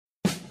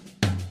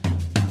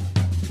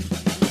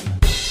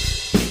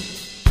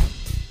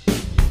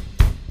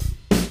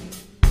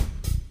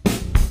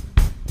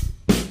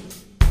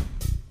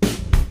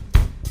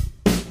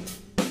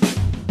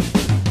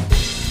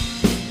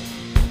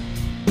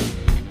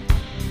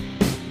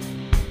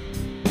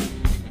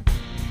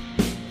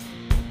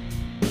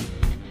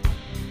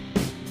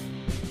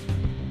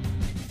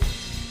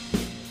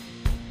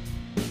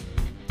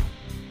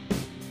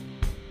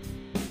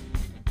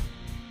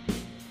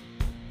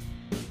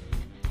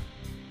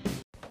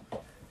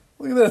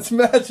Look at that, it's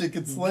magic.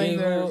 It's laying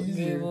there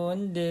easier. Gable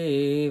and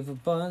Dave, a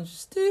bunch of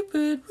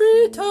stupid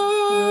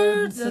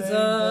retards. That's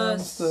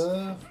us.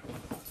 So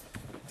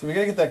we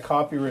gotta get that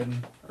copywritten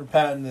or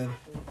patented.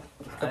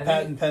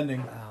 Patent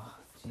pending. Oh,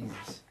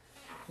 Jesus.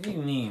 What do you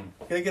mean?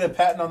 Gotta get a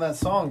patent on that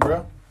song,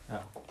 bro. Oh.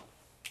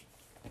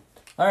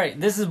 Alright,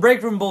 this is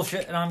Break Room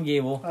Bullshit, and I'm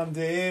Gable. I'm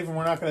Dave, and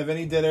we're not gonna have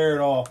any dead air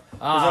at all.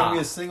 There's not gonna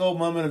be a single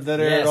moment of dead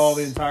air at all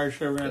the entire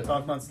show. We're gonna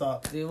talk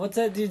nonstop. Dude, what's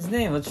that dude's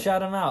name? Let's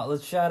shout him out.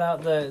 Let's shout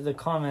out the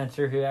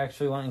commenter who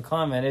actually went and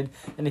commented.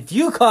 And if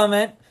you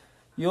comment,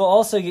 you'll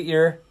also get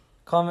your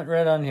comment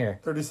read on here.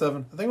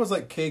 37. I think it was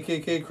like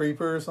KKK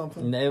Creeper or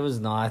something. No, it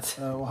was not.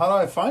 Well, how do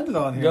I find it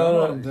on here? I don't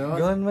know what I'm doing.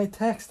 Go in my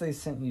text I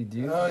sent you,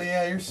 dude. Oh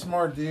yeah, you're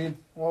smart, dude.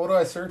 Well, what do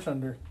I search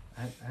under?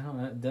 I don't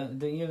know.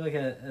 Don't you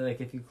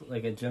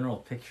have a general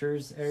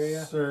pictures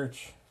area?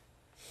 Search.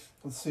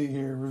 Let's see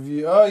here.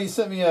 Review. Oh, you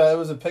sent me it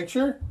was a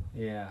picture?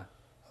 Yeah.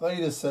 I thought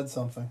you just said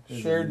something.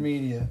 Shared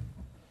media.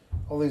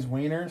 All these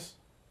wieners.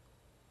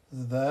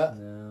 Is it that?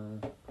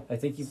 No. I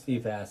think you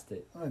passed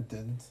it. No, I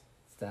didn't.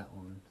 It's that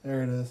one.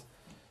 There it is.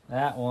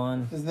 That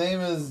one. His name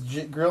is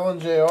Grill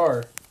and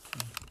JR.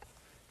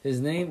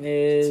 His name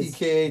is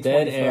TKA 25.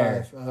 Dead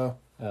Air.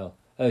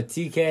 Oh,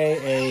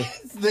 TKA.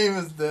 His name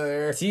is Dead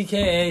Air.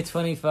 TKA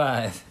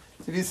 25.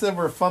 Dude, he said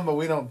we're fun, but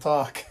we don't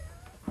talk.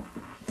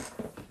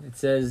 It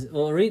says,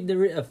 well, read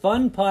a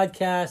fun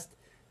podcast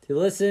to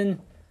listen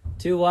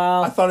to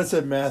while... I thought it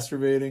said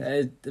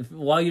masturbating.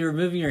 While you're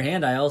moving your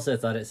hand, I also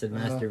thought it said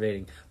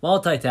masturbating.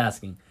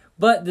 Multitasking.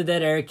 But the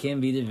dead air can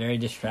be very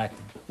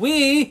distracting.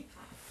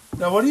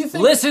 Now, what do you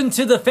think? Listen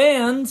to the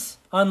fans,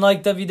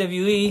 unlike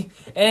WWE,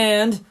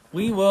 and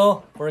we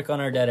will work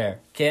on our dead air.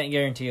 Can't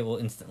guarantee it will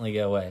instantly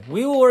go away.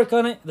 We will work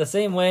on it the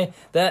same way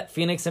that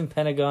Phoenix and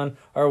Pentagon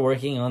are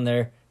working on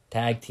their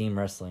tag team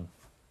wrestling.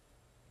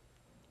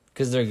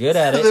 Because they're good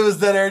at it. There was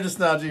dead air just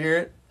now. Did you hear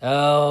it?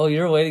 Oh,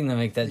 you're waiting to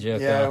make that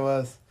joke. Yeah, I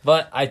was.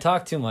 But I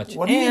talked too much.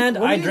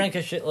 I drank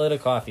a shitload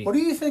of coffee. What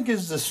do you think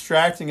is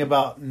distracting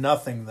about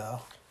nothing,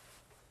 though?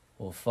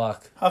 Well,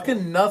 fuck. How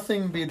can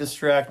nothing be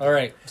distracting? All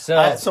right,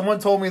 so...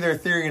 someone told me their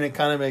theory, and it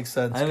kind of makes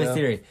sense. I have a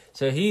theory.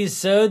 So he's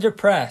so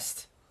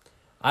depressed.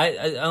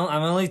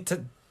 I'm only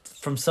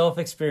from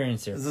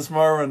self-experience here. Is this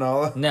Mauro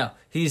Ranallo? No.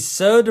 He's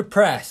so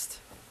depressed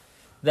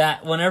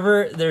that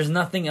whenever there's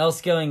nothing else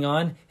going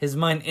on, his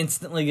mind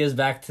instantly goes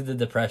back to the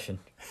depression.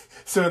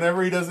 So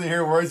whenever he doesn't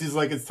hear words, he's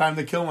like, it's time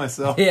to kill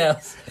myself.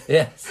 Yes.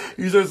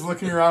 He starts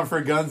looking around for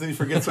guns, and he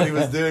forgets what he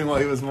was doing while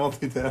he was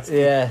multitasking.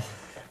 Yeah.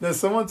 No,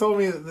 someone told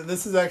me that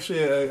this is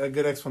actually a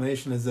good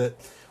explanation, is that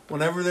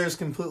whenever there's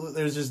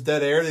just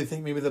dead air, they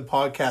think maybe the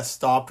podcast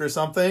stopped or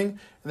something, and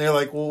they're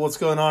like, well, what's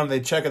going on? And they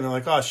check, and they're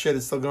like, oh, shit,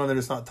 it's still going, they're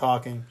just not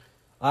talking.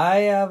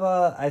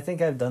 I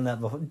think I've done that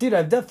before. Dude,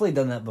 I've definitely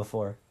done that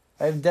before.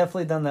 I've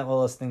definitely done that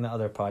while listening to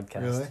other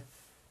podcasts. Really?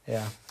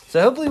 Yeah.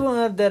 So hopefully we won't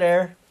have dead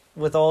air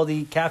with all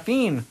the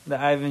caffeine that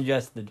I've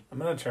ingested. I'm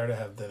going to try to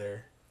have dead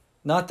air.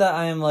 Not that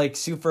I'm not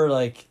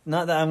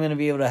that I'm going to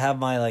be able to have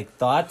my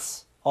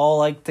thoughts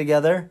all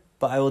together,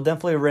 but I will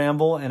definitely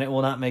ramble and it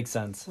will not make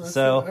sense.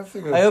 I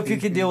hope you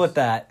can deal with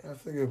that. I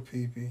have to go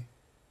pee-pee.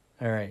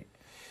 All right.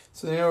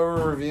 So you know what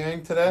we're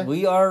reviewing today?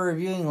 We are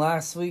reviewing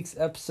last week's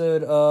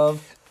episode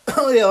of...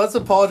 Oh yeah, let's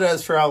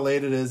apologize for how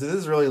late it is. It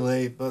is really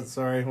late, but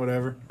sorry,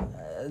 whatever.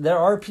 There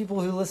are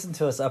people who listen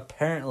to us,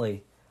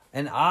 apparently.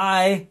 And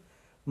I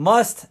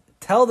must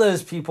tell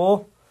those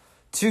people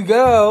to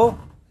go...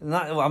 I'm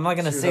not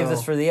going to save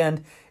this for the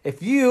end.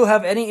 If you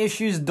have any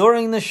issues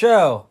during the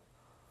show,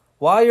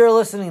 while you're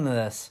listening to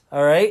this,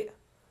 all right?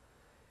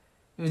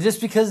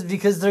 Just because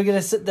they're going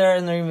to sit there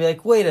and they're going to be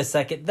like, wait a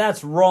second,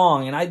 that's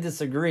wrong, and I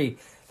disagree.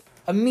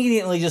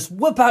 Immediately just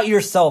whip out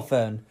your cell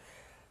phone.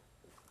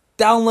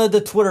 Download the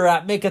Twitter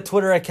app, make a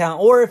Twitter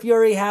account, or if you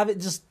already have it,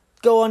 just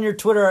go on your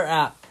Twitter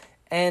app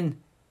and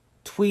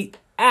tweet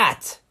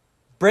at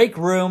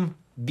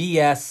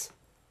BreakRoomBS,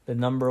 the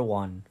number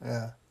 1.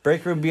 Yeah.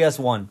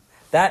 BreakRoomBS1.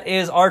 That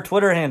is our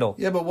Twitter handle.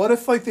 Yeah, but what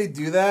if they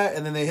do that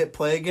and then they hit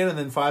play again and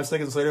then 5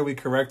 seconds later we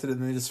corrected it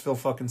and they just feel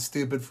fucking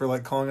stupid for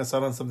calling us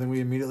out on something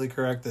we immediately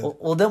corrected?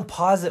 Well, don't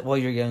pause it while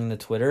you're going to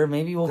Twitter.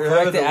 Maybe we'll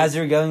correct it as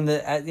you're going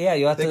to...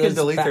 you have to... They can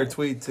delete their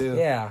tweet too.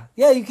 Yeah,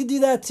 you can do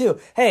that too.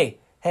 Hey,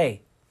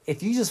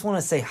 if you just want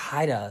to say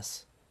hi to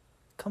us,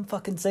 come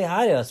fucking say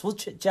hi to us. We'll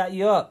chit-chat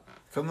you up.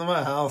 Come to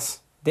my house.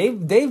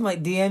 Dave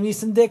might DM you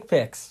some dick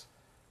pics.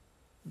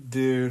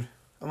 Dude,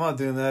 I'm not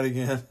doing that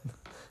again.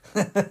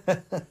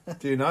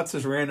 Dude, not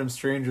just random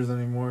strangers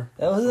anymore.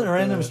 That wasn't a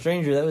random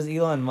stranger. That was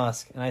Elon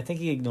Musk, and I think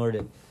he ignored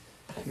it.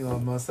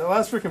 Elon Musk. That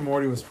last Rick and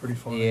Morty was pretty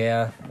funny.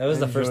 Yeah, that was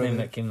the first name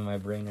that came to my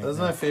brain. That was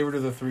my favorite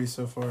of the 3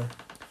 so far.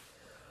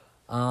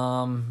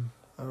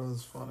 That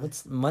was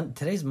funny.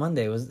 Today's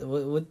Monday.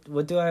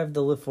 What do I have to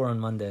live for on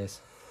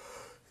Mondays?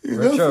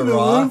 Retro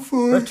Raw.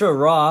 Retro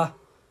Raw.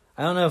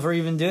 I don't know if we're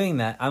even doing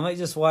that. I might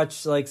just watch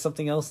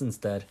something else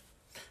instead.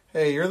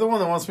 Hey, you're the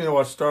one that wants me to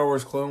watch Star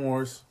Wars Clone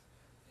Wars.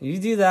 You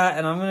do that,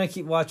 and I'm going to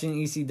keep watching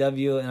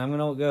ECW, and I'm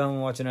going to go home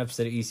and watch an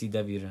episode of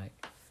ECW tonight.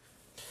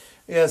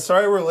 Yeah,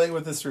 sorry we're late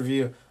with this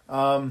review.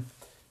 When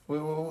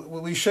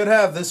We should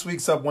have this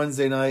week's up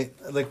Wednesday night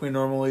like we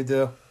normally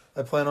do.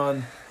 I plan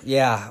on.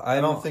 Yeah,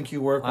 I don't think you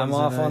work. I'm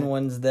off on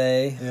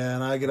Wednesday. Yeah,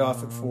 and I get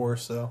off at 4,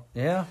 so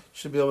yeah,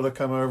 should be able to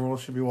come over. We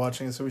should be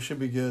watching it, so we should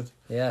be good.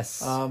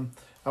 Yes. I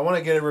want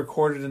to get it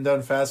recorded and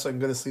done fast so I can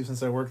go to sleep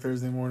since I work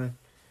Thursday morning.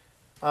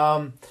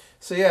 So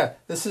yeah,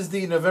 this is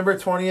the November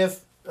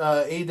 20th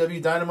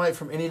AEW Dynamite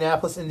from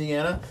Indianapolis,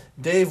 Indiana.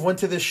 Dave went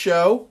to this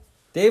show.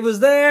 Dave was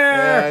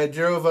there. Yeah,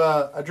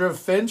 I drove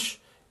Finch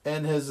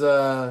and his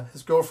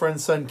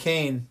girlfriend's son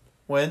Kane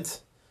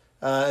went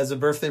as a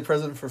birthday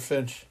present for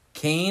Finch.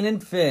 Kane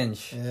and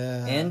Finch.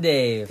 Yeah. And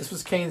Dave. This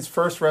was Kane's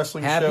first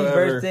wrestling Happy show ever.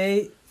 Happy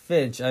birthday,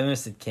 Finch. I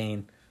missed it,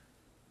 Kane.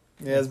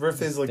 Yeah, his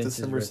birthday is like Finch's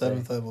December birthday.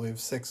 7th, I believe.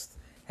 6th.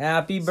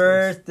 Happy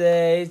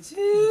birthday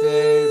to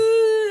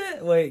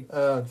Dave. Wait.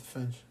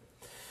 Finch.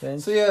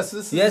 Finch. So yeah, so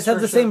this is You guys have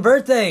the same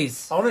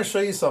birthdays. I want to show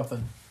you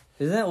something.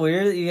 Isn't that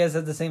weird that you guys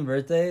have the same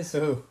birthdays?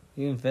 Who?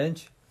 You and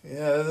Finch?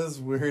 Yeah, that is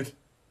weird.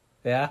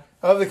 Yeah?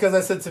 Oh, because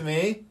I said to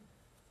me?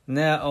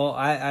 No,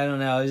 I don't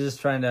know. I was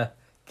just trying to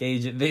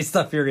gauge it based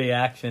off your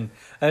reaction.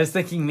 I was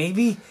thinking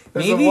maybe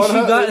she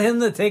got him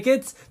the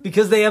tickets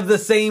because they have the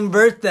same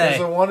birthday.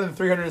 There's a 1 in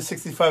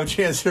 365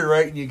 chance you're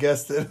right and you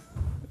guessed it.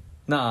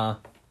 Nuh-uh.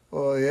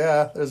 Well,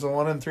 yeah, there's a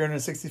 1 in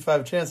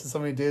 365 chance that so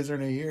many days are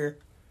in a year.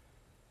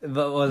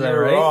 But was you I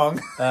were right?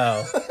 wrong.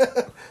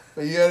 Oh.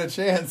 But you had a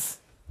chance.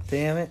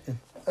 Damn it.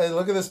 Hey,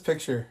 look at this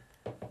picture.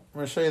 I'm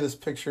going to show you this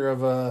picture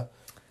of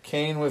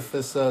Kane with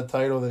this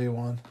title that he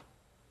won.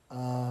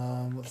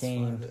 Let's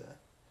find it.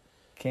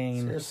 Kane.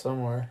 It's here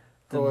somewhere.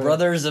 The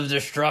Brothers of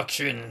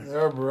Destruction. They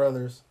are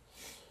brothers.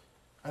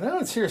 I know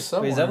it's here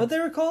somewhere. Wait, is that what they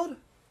were called?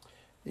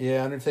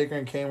 Yeah, Undertaker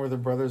and Kane were the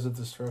Brothers of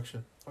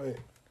Destruction. Wait.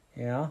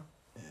 Yeah.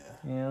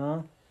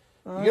 You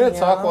gotta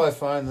talk while I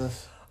find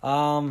this.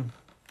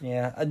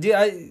 Yeah.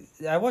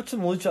 I watched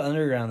some Lucha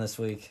Underground this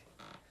week.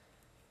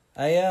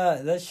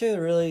 That show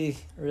really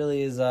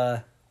is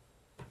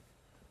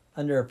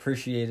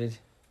underappreciated.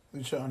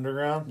 Lucha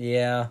Underground?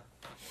 Yeah.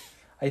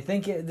 I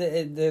think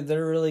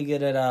they're really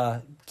good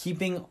at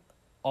keeping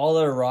all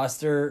their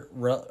roster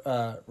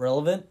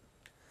relevant.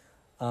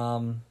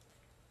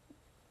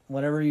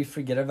 Whenever you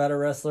forget about a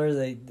wrestler,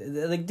 they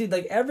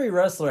like every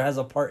wrestler has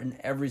a part in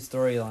every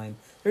storyline.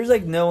 There's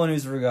like no one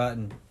who's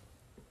forgotten.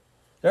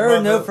 There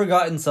are no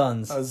Forgotten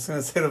Sons. I was just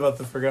gonna say about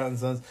the Forgotten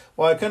Sons.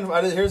 Well,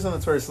 here's on the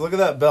Twitter. So look at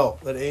that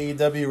belt, that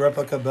AEW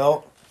replica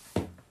belt.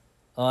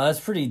 Oh, that's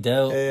pretty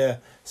dope. Yeah.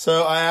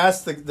 So I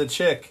asked the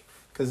chick,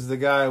 because the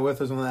guy with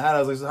her was on the hat. I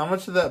was like, so how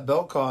much did that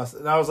belt cost?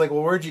 And I was like,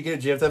 well, where'd you get it?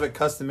 Did you have to have it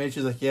custom made?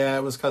 She's like, yeah,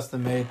 it was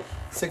custom made.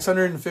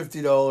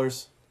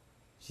 $650.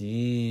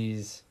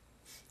 Jeez.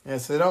 Yeah,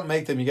 so they don't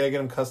make them. You gotta get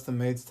them custom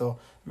made still.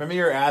 Remember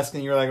you were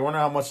asking, you were like, I wonder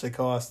how much they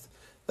cost.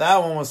 That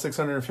one was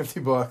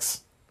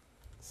 $650.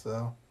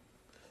 So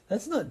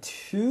that's not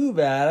too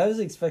bad. I was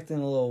expecting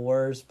a little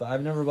worse, but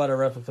I've never bought a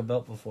replica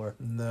belt before.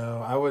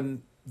 No, I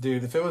wouldn't.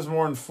 Dude, if it was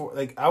more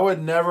than I would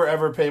never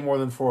ever pay more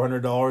than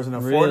 $400, and a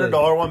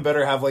 $400 one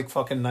better have like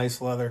fucking nice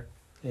leather.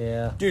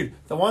 Yeah, dude,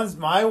 mine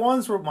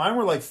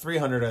were like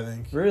 $300, I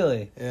think.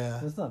 Really? Yeah,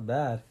 that's not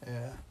bad.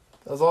 Yeah,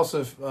 that was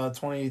also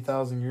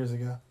 20,000 years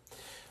ago.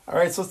 All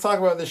right, so let's talk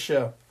about this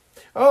show.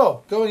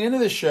 Oh, going into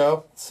this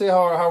show, let's see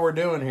how we're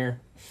doing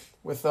here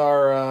with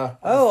our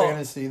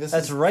fantasy.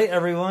 That's right,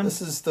 everyone.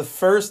 This is the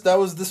first.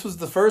 This was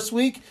the first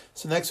week.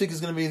 So next week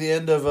is going to be the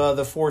end of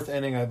the fourth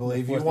inning, I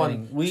believe. You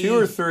won 2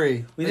 or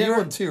 3. You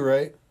won 2,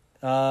 right?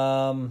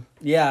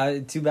 Yeah,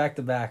 2 back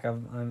to back.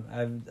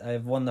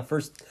 I've won the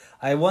first.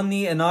 I won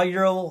the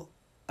inaugural.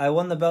 I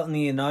won the belt in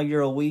the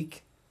inaugural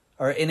week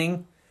or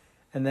inning,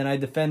 and then I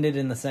defended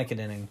in the second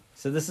inning.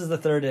 So this is the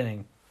third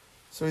inning.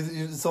 So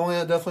it's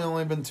definitely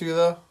only been 2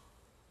 though.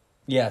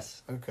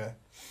 Yes. Okay.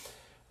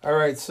 All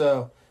right.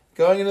 So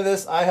going into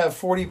this, I have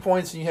 40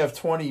 points and you have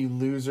 20. You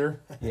loser.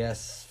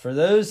 Yes. For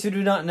those who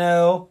do not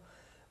know,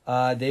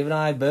 Dave and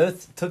I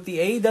both took the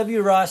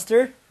AEW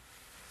roster.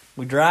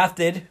 We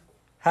drafted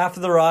half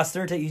of the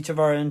roster to each of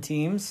our own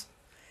teams,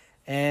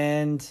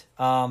 and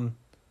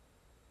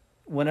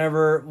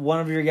whenever one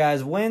of your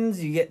guys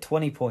wins, you get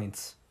 20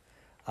 points.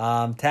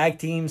 Tag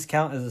teams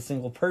count as a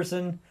single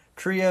person.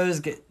 Trios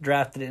get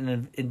drafted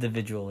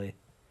individually.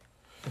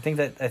 I think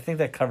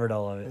that covered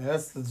all of it. Yeah,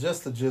 that's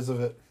just the jizz of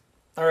it.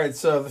 All right,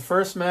 so the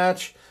first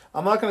match,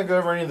 I'm not going to go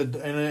over any of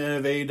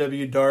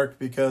AEW Dark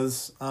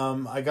because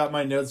I got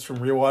my notes from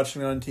rewatching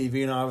it on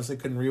TV, and I obviously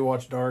couldn't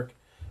rewatch Dark,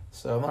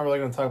 so I'm not really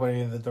going to talk about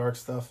any of the Dark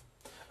stuff.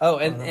 Oh,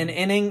 and an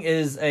inning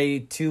is a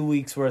 2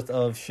 weeks worth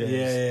of shows.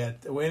 Yeah.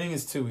 The inning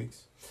is 2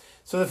 weeks.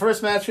 So the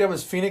first match we had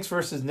was Phoenix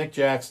versus Nick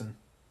Jackson.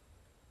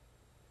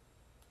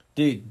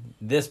 Dude,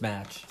 this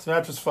match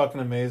was fucking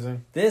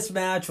amazing. This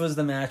match was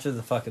the match of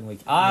the fucking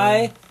week.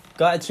 I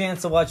got a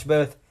chance to watch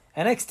both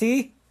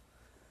NXT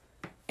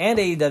and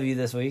AEW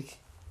this week.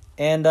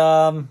 And,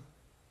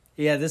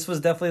 yeah, this was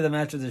definitely the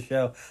match of the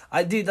show.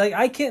 I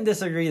can't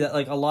disagree that,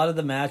 like, a lot of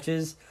the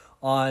matches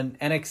on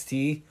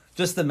NXT,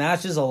 just the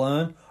matches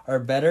alone, are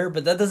better,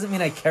 but that doesn't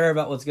mean I care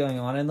about what's going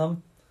on in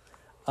them.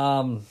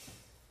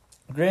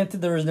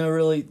 Granted, there was no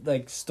really,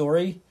 like,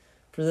 story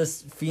for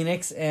this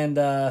Phoenix and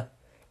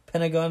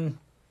Pentagon.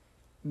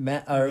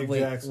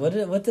 Jackson.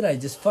 What did I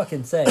just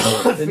fucking say?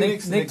 The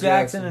Nick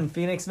Jackson and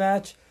Phoenix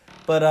match,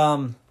 but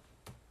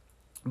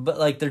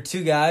like they're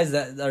two guys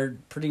that are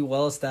pretty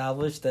well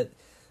established that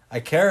I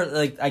care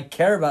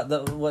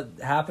about what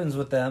happens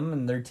with them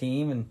and their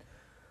team and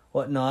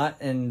whatnot,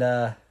 and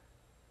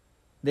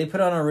they put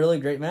on a really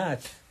great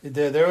match. It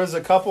did. There was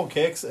a couple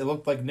kicks. It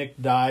looked like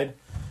Nick died.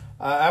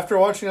 After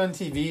watching on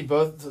TV,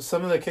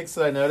 some of the kicks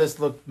that I noticed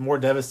looked more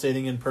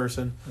devastating in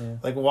person. Yeah.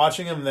 Like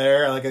watching them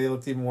there, like they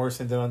looked even worse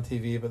than they did on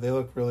TV, but they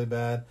looked really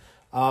bad.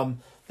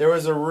 There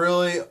was a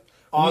really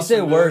awesome. When you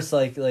say worse,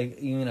 like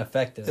you mean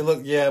effective? They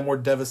looked more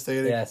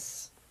devastating.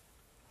 Yes.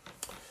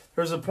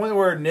 There was a point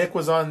where Nick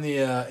was on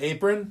the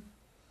apron,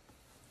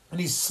 and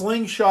he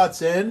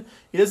slingshots in.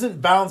 He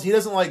doesn't bounce. He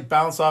doesn't like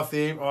bounce off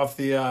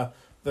the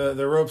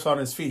ropes on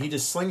his feet. He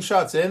just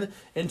slingshots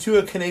into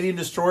a Canadian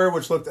destroyer,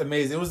 which looked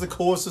amazing. It was the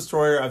coolest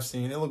destroyer I've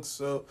seen. It looked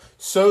so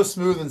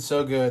smooth and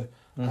so good.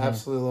 I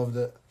absolutely loved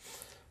it.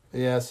 But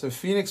yeah, so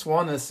Phoenix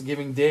won this,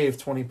 giving Dave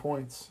 20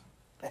 points.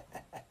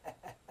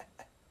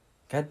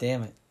 God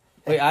damn it.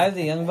 Wait, I have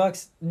the Young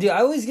Bucks? Dude, I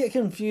always get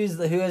confused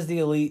who has the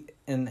Elite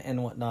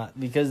and whatnot,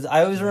 because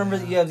I always remember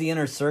that you have the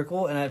Inner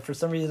Circle, and for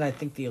some reason I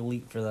think the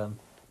Elite for them.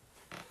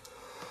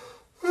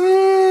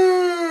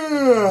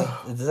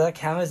 Does that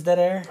count as dead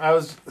air? I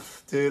was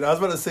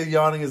about to say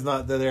yawning is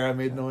not dead air. I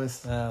made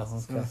noise.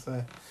 Oh, okay.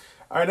 Say.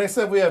 All right, next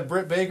up we have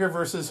Britt Baker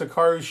versus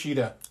Hikaru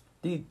Shida.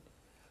 Dude,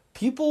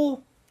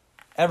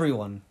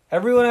 everyone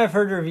I've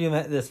heard review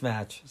this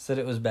match said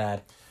it was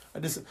bad.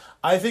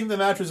 I think the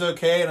match was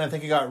okay, and I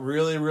think it got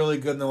really, really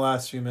good in the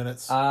last few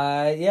minutes.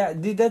 Yeah,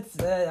 dude, that's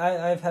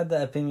I've had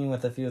that opinion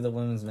with a few of the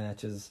women's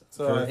matches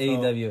for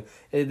AEW.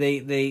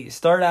 They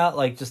start out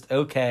like just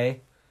okay,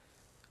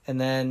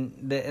 and then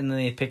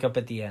they pick up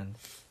at the end.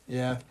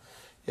 Yeah.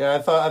 I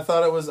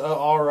thought it was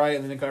all right,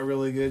 and then it got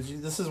really good.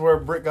 This is where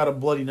Britt got a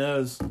bloody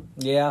nose.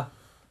 Yeah.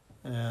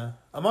 I'm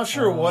not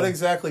sure what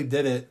exactly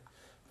did it,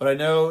 but I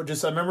know.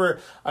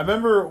 I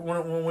remember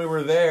when we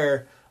were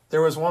there.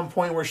 There was one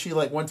point where she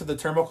went to the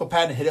turnbuckle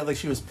pad and hit it like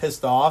she was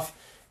pissed off.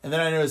 And then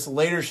I noticed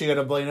later she got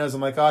a bloody nose.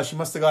 I'm like, oh, she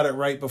must have got it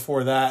right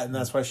before that, and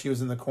that's why she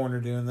was in the corner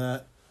doing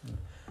that.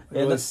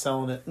 Really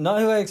selling it.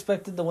 Not who I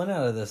expected to win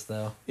out of this,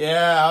 though.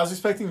 Yeah, I was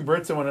expecting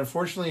Britt to win.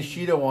 Unfortunately,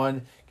 Shida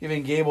won,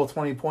 giving Gable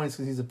 20 points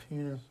because he's a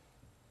penis.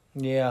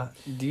 Yeah.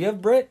 Do you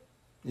have Britt?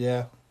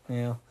 Yeah.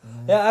 Yeah.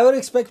 Yeah, I would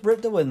expect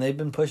Britt to win. They've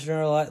been pushing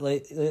her a lot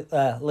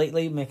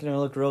lately, making her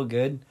look real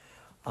good.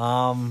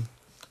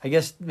 I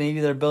guess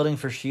maybe they're building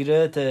for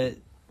Shida to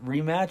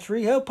rematch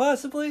Riho,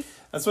 possibly?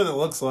 That's what it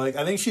looks like.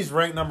 I think she's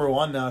ranked number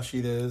 1 now,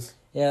 Shida is.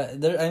 Yeah,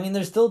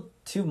 there's still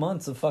 2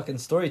 months of fucking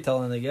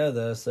storytelling to go,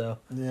 though, so...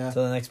 Yeah.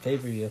 Until the next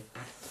pay-per-view.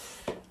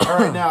 All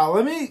right, now,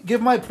 let me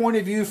give my point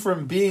of view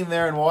from being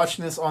there and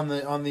watching this on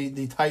the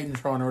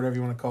Titantron, or whatever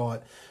you want to call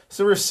it.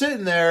 So we're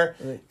sitting there...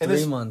 and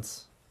 3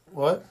 months.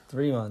 What?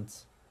 3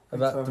 months.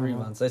 About 3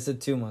 months. I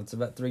said 2 months.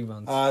 About 3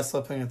 months. I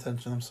stopped paying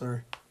attention. I'm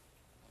sorry.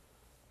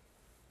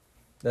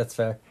 That's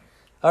fair.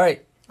 All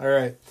right.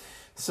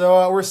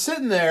 So we're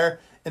sitting there,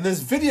 and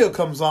this video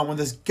comes on with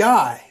this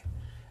guy.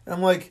 And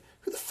I'm like,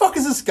 who the fuck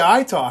is this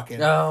guy talking?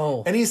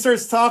 No. And he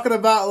starts talking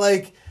about,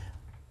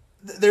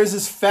 there's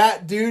this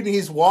fat dude, and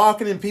he's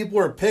walking, and people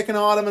are picking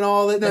on him and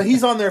all that. No,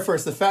 he's on there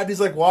first. The fat dude's,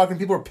 walking,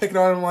 people are picking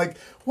on him. I'm like,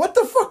 what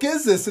the fuck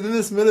is this? And then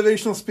this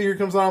motivational speaker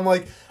comes on. I'm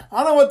like,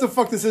 I don't know what the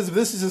fuck this is, but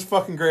this is just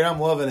fucking great. I'm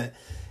loving it.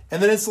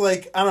 And then it's I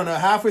don't know,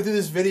 halfway through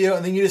this video,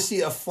 and then you just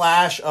see a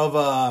flash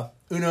of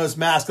Uno's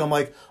mask. I'm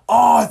like,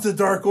 oh, it's a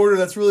Dark Order.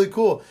 That's really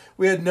cool.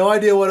 We had no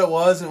idea what it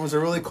was, and it was a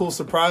really cool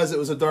surprise. It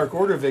was a Dark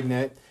Order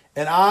vignette.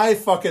 And I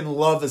fucking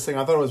love this thing.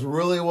 I thought it was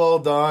really well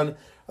done. It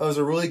was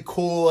a really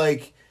cool,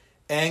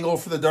 angle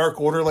for the Dark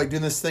Order,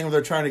 doing this thing where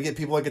they're trying to get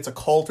people it's a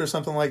cult or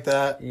something like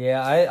that.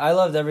 Yeah, I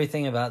loved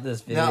everything about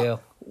this video. Now,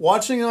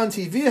 watching it on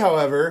TV,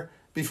 however,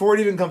 before it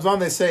even comes on,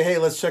 they say, hey,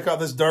 let's check out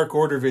this Dark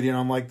Order video. And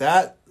I'm like,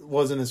 that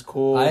wasn't as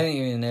cool. I didn't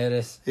even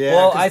notice. Yeah,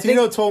 well,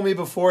 Tino told me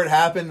before it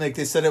happened, they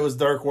said it was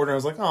Dark Order. I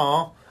was like,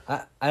 oh.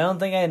 I don't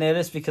think I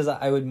noticed because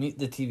I would mute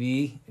the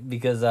TV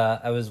because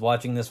I was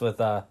watching this with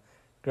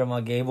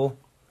Grandma Gable.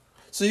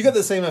 So you got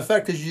the same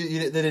effect because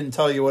they didn't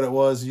tell you what it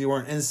was. You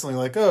weren't instantly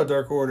like, oh,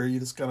 Dark Order. You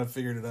just kind of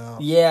figured it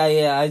out.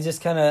 Yeah. I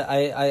just kind of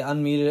I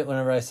unmuted it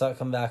whenever I saw it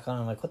come back on.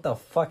 I'm like, what the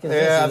fuck is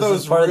this? Yeah, I thought it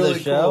was part really of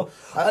the show.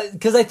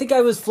 Because I think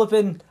I was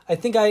flipping. I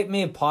think I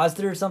may have paused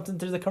it or something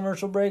through the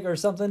commercial break or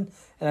something,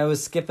 and I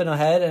was skipping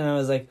ahead, and I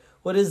was like,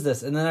 what is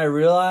this? And then I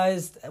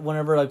realized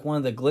whenever one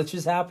of the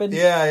glitches happened.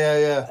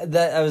 Yeah.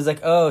 That I was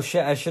like, oh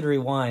shit, I should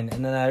rewind.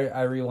 And then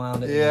I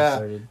rewound it and I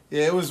started.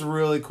 Yeah, it was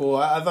really cool.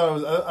 I thought it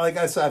was, like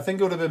I said, I think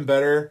it would have been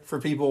better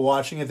for people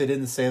watching if they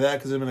didn't say that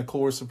because it would have been a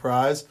cooler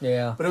surprise.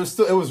 Yeah. But it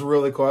was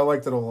really cool. I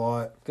liked it a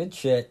lot. Good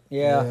shit.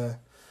 Yeah.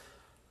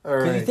 All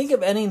right. Can you think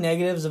of any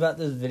negatives about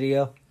this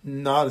video?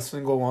 Not a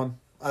single one.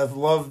 I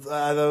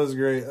thought it was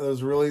great. It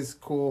was really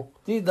cool.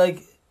 Dude,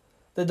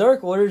 the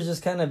Dark Order's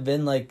just kind of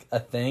been like a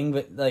thing,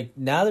 but like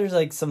now there's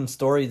like some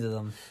story to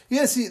them.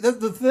 Yeah, see, the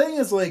thing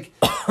is like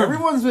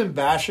everyone's been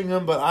bashing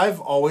them, but I've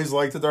always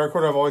liked the Dark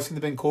Order. I've always seen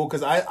them been cool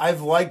because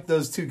I've liked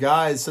those two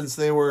guys since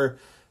they were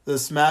the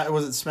Smash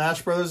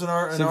Brothers in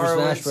our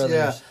Smash Brothers.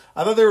 Yeah,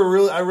 I thought they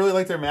were I really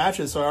liked their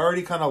matches, so I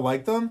already kind of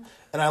liked them,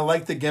 and I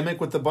liked the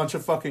gimmick with the bunch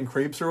of fucking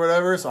creeps or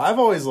whatever. So I've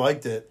always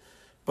liked it,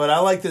 but I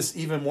like this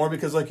even more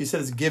because, like you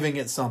said, it's giving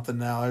it something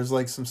now. There's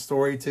like some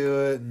story to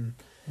it and.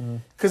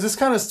 Because this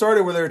kind of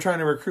started where they were trying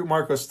to recruit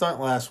Marco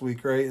Stunt last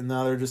week, right? And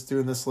now they're just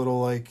doing this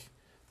little, like,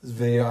 this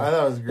video. I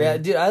thought it was great. Yeah,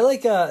 dude, I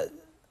like,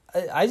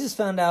 I just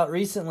found out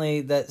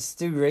recently that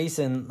Stu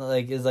Grayson,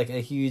 like, is, like, a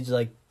huge,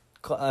 like,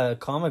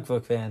 comic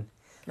book fan.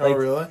 Like, oh,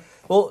 really?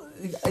 Well,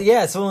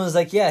 yeah, someone was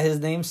like, yeah, his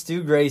name's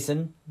Stu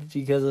Grayson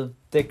because of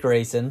Dick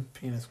Grayson.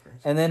 Penis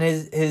Grayson. And then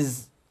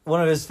his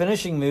one of his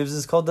finishing moves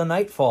is called the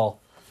Nightfall,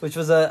 which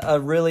was a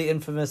really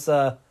infamous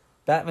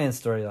Batman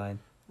storyline.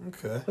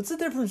 Okay. What's the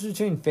difference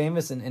between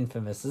famous and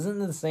infamous?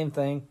 Isn't it the same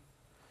thing?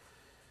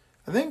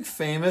 I think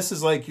famous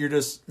is like you're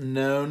just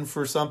known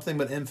for something,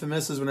 but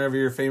infamous is whenever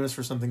you're famous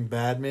for something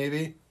bad,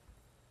 maybe.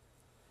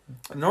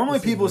 Normally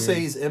people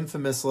say he's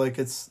infamous like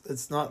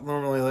it's not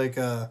normally like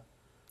a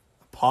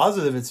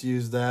positive it's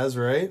used as,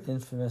 right?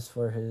 Infamous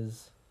for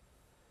his...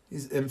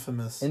 He's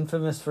infamous.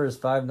 Infamous for his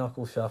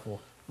 5-knuckle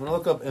shuffle. I'm going to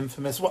look up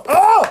infamous. What?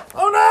 Oh!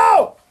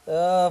 Oh,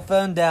 no!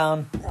 Phone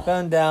down.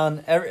 Phone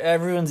down.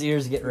 Everyone's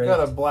ears get raped. We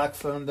got a black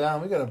phone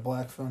down.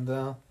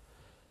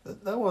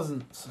 That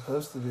wasn't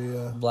supposed to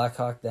be... Black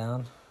Hawk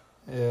Down.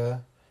 Yeah.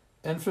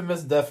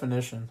 Infamous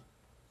definition.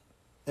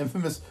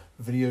 Infamous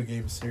video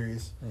game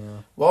series. Yeah.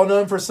 Well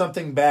known for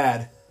something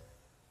bad.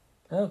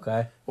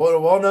 Okay.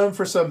 Well known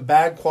for some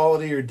bad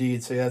quality or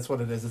deed. So yeah, that's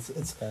what it is.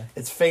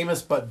 It's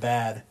famous but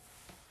bad.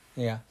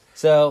 Yeah.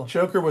 So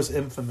Joker was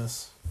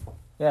infamous.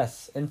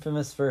 Yes,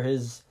 infamous for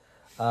his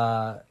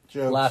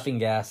laughing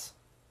gas.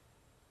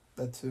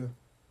 That too.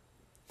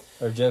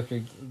 Or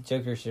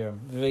Joker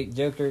serum. Wait,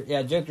 Joker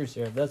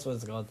serum. That's what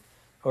it's called.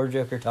 Or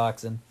Joker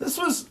toxin.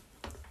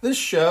 This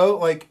show,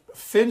 like,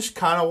 Finch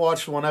kind of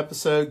watched one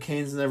episode.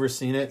 Kane's never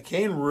seen it.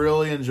 Kane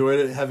really enjoyed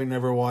it, having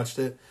never watched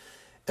it.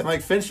 And,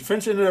 like,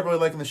 Finch ended up really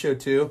liking the show,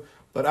 too.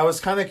 But I was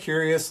kind of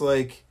curious,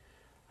 like,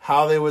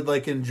 how they would,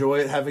 like, enjoy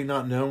it, having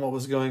not known what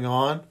was going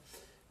on.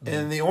 Mm-hmm.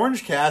 And the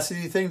Orange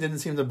Cassidy thing didn't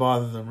seem to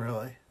bother them,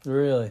 really.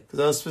 Really?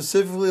 Because I was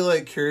specifically,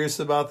 like, curious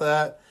about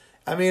that.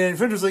 I mean, and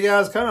Finch was like, yeah, I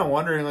was kind of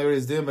wondering, like, what he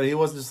was doing. But he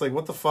wasn't just like,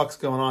 what the fuck's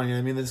going on? You know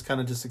what I mean? They just kind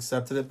of just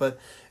accepted it. But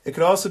it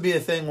could also be a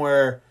thing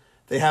where...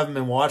 they haven't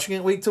been watching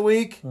it week to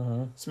week,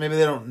 so maybe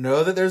they don't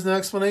know that there's no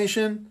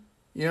explanation.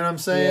 You know what I'm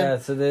saying? Yeah,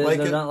 so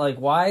they're not like,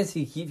 why does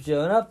he keep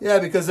showing up? Yeah,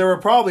 because there were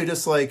probably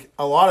just like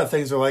a lot of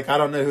things are like, I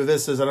don't know who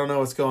this is, I don't know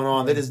what's going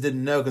on. They just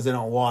didn't know because they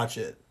don't watch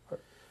it.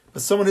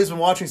 But someone who's been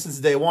watching since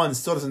day one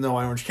still doesn't know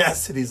why Orange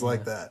Cassidy's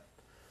like that.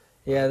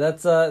 Yeah,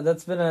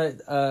 that's been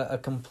a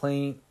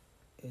complaint.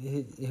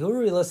 Who were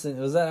we listening?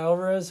 Was that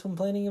Alvarez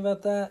complaining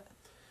about that?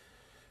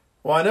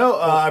 Well, I know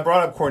I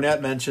brought up Cornette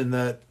mentioned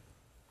that.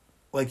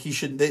 Like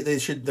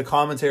the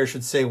commentator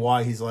should say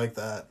why he's like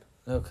that.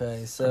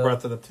 Okay, so I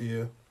brought that up to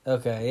you.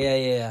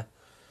 Okay, yeah.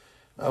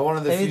 One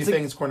of the few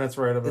things Cornette's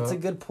right about. It's a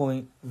good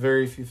point.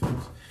 Very few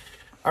things.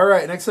 All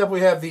right, next up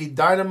we have the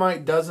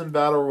Dynamite Dozen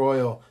Battle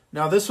Royal.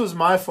 Now this was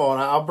my fault.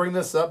 I'll bring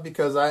this up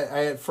because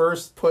I at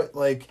first put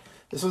like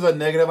this was a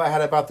negative I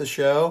had about the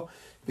show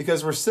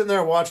because we're sitting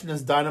there watching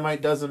this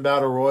Dynamite Dozen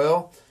Battle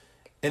Royal.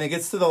 And it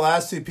gets to the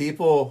last two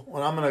people,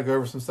 well, I'm going to go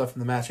over some stuff from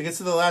the match. It gets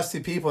to the last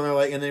two people, and they're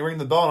like, and they ring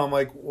the bell, and I'm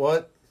like,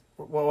 what?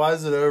 Well, why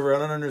is it over? I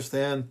don't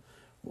understand.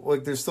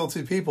 Like, there's still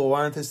two people.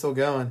 Why aren't they still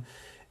going?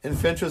 And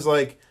Finch was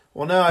like,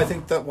 well, no, I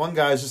think that one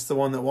guy's just the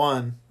one that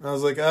won. And I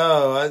was like,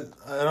 oh,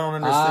 I don't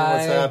understand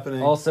what's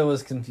happening. Also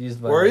was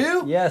confused by Were that.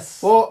 you?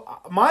 Yes.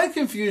 Well, my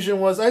confusion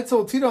was I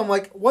told Tito, I'm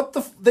like, what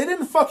the... They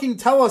didn't fucking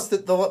tell us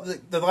that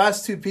the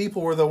last two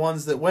people were the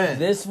ones that win.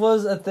 This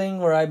was a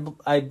thing where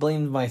I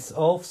blamed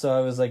myself, so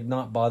I was like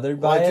not bothered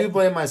by it. I do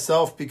blame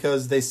myself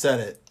because they said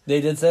it. They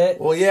did say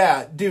it? Well,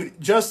 yeah. Dude,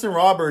 Justin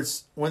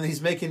Roberts, when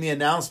he's making the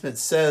announcement,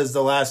 says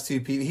the last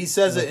two people. He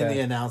says it in the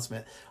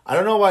announcement. I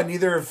don't know why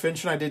neither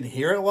Finch and I didn't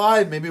hear it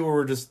live. Maybe we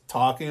were just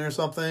talking or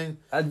something.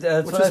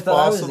 That's which what I is thought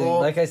possible. I was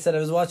doing. Like I said, I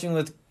was watching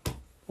with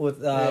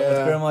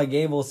Grandma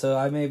Gable, so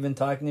I may have been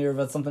talking to her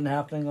about something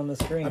happening on the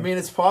screen. I mean,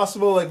 it's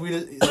possible. Like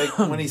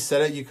when he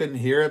said it, you couldn't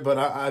hear it. But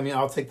I mean,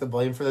 I'll take the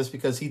blame for this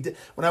because he did.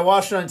 When I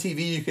watched it on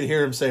TV, you could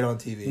hear him say it on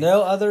TV.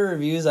 No other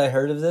reviews I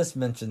heard of this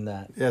mentioned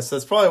that. Yes,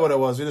 that's probably what it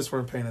was. We just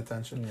weren't paying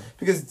attention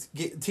because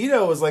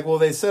Tito was like, "Well,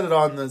 they said it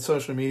on the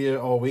social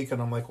media all week,"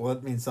 and I'm like, "Well,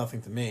 that means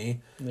nothing to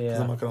me because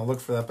I'm not going to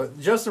look for that." But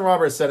Justin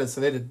Roberts said it, so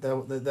they did.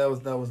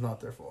 That was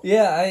not their fault.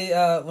 Yeah,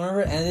 I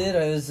whenever it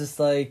ended, I was just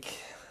like.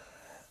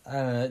 I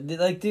don't know.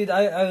 Like, dude,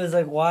 I was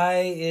like,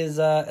 why is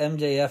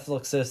MJF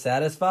look so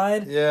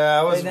satisfied?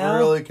 Yeah, I was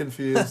really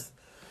confused.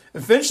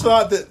 And Finch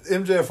thought that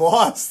MJF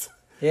lost.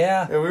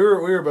 Yeah. Yeah, we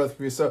were both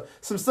confused. So,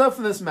 some stuff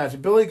in this match.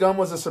 Billy Gunn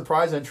was a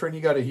surprise entrant. He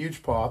got a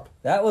huge pop.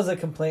 That was a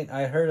complaint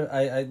I heard.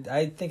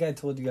 I think I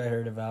told you I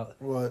heard about.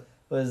 What?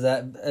 was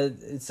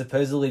that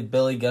supposedly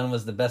Billy Gunn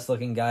was the best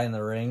looking guy in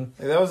the ring.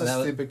 That was a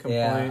stupid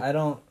complaint.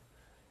 Yeah,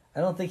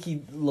 I don't think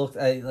he looked.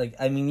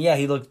 I mean, yeah,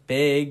 he looked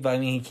big, but I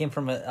mean, he came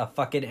from a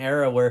fucking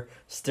era where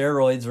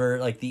steroids were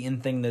like the in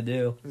thing to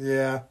do.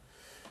 Yeah,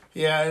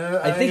 yeah.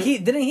 I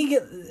think didn't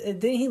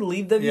he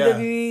leave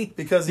WWE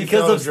because of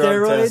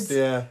steroids? Test,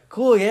 yeah,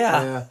 cool.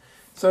 Yeah.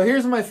 So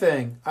here's my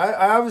thing.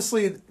 I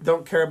obviously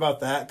don't care about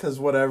that because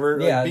whatever.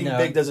 Like, being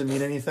big doesn't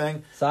mean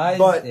anything. Size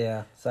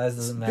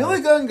doesn't matter. Billy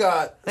Gunn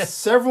got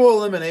several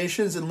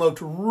eliminations and looked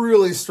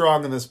really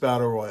strong in this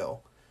battle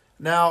royal.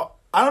 Now,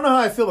 I don't know how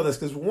I feel about this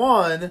because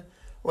one,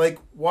 like,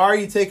 why are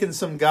you taking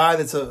some guy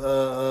that's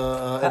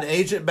an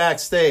agent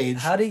backstage?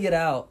 How did he get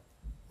out?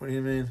 What do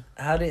you mean?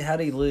 How did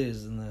he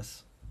lose in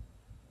this?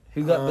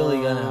 Who got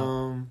Billy Gunn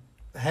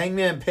out?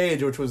 Hangman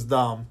Page, which was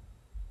dumb.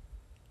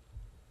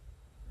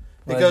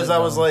 Because I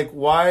was like,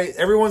 why?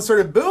 Everyone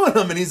started booing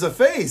him, and he's a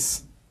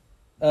face.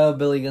 Oh,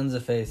 Billy Gunn's a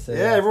face. So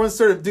yeah, everyone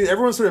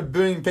started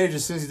booing Page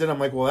as soon as he did it. I'm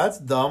like, well, that's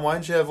dumb. Why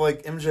didn't you have,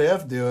 like,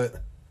 MJF do it?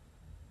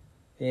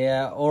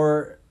 Yeah,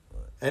 or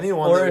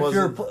anyone.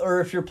 Or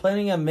if you're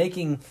planning on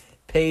making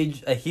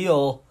Page a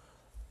heel,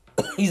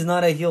 he's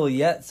not a heel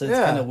yet, so it's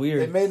kind of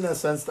weird. It made no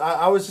sense.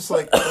 I was just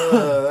like,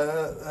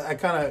 I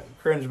kind of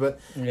cringed. But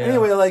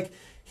anyway, like,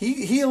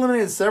 he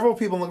eliminated several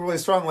people and looked really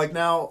strong. Like,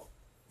 now,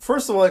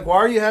 first of all, like, why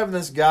are you having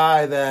this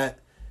guy that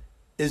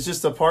is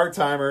just a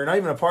part-timer, not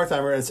even a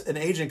part-timer, it's an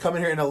agent, come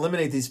in here and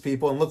eliminate these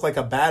people and look like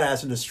a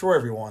badass and destroy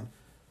everyone?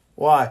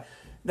 Why?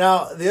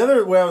 Now, the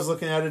other way I was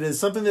looking at it is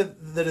something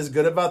that is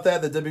good about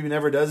that WWE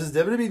never does is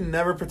WWE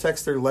never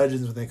protects their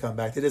legends when they come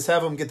back. They just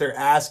have them get their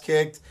ass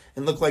kicked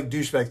and look like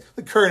douchebags.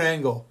 Like Kurt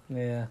Angle.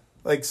 Yeah.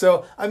 Like,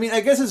 so, I mean, I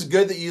guess it's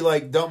good that you,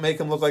 like, don't make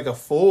him look like a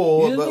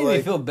fool. You just made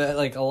me feel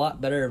like a lot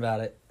better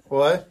about it.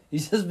 What? You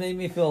just made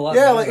me feel a lot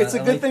better. Yeah, like, it's a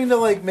good thing to,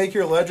 like, make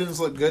your legends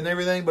look good and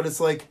everything, but it's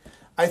like,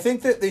 I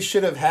think that they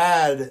should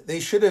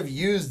have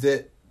used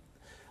it,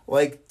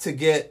 like, to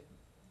get,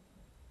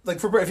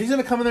 like, if he's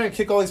going to come in there and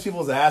kick all these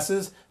people's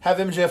asses, have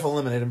MJF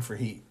eliminate him for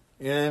heat.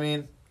 You know what I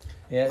mean?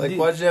 Yeah. Like,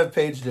 why'd you have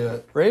Paige do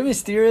it? Rey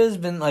Mysterio's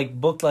been, like,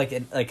 booked like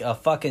a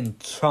fucking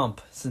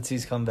chump since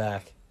he's come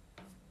back.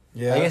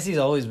 Yeah. I guess he's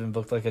always been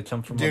booked like a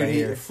chump from what I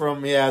hear.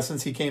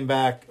 Since he came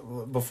back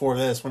before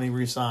this, when he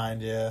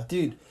re-signed, yeah.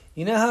 Dude,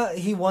 you know how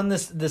he won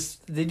this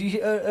did you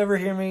ever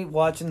hear me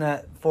watching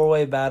that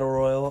 4-way battle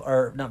royal,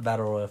 or not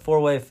battle royal,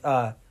 4-way,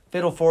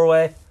 fatal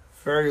 4-way?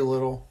 Very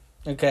little.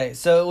 Okay,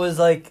 so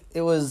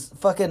it was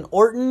fucking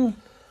Orton,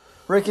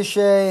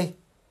 Ricochet,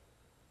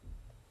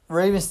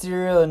 Rey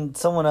Mysterio, and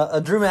someone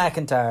else, Drew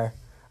McIntyre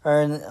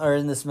are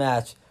in this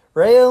match.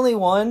 Rey only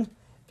won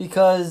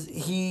because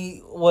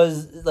he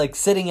was, like,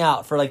 sitting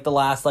out for, like, the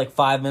last, like,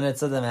 5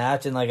 minutes of the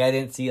match, and, like, I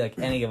didn't see, like,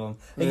 any of them.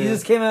 Like, he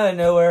just came out of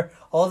nowhere.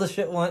 All the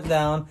shit went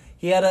down.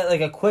 He had,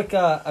 a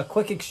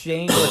quick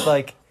exchange with,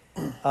 like,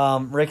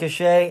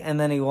 Ricochet, and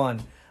then he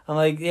won. I'm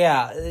like,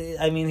 yeah,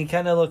 I mean, he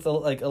kind of looked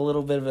like a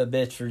little bit of a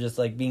bitch for just,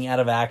 like, being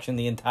out of action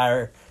the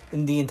entire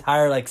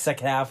like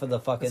second half of the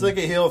fucking. It's like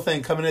a heel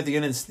thing, coming at the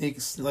end and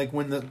sneaks, like,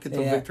 get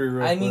the victory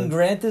real quick. I mean,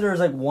 granted, there was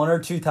like one or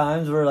two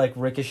times where like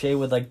Ricochet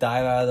would like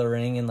dive out of the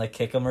ring and like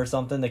kick him or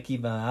something to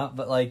keep him out,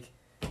 but like,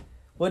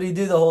 what did he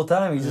do the whole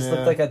time? He just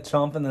looked like a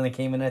chump, and then they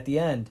came in at the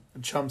end. A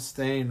chump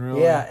stain,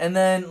 really. Yeah, and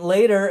then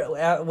later,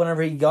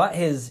 whenever he got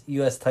his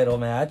U.S. title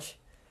match,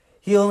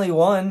 he only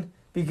won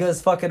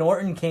because fucking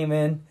Orton came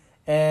in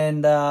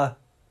and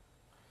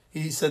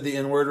he said the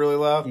N-word really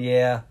loud.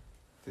 Yeah.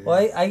 Dude.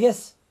 Well, I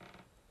guess.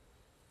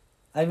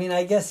 I mean,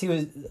 I guess he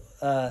was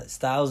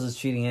Styles was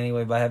cheating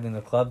anyway by having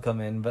the club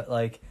come in, but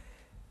like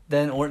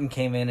then Orton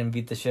came in and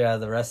beat the shit out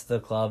of the rest of the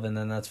club, and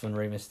then that's when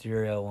Rey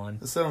Mysterio won.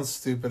 It sounds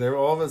stupid.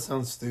 All of it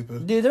sounds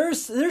stupid. Dude,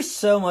 there's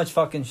so much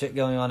fucking shit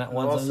going on at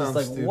once. I'm just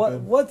like,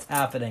 stupid. What's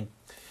happening?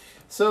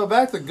 So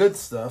back to good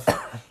stuff.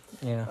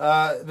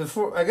 Yeah.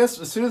 Before, I guess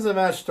as soon as the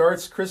match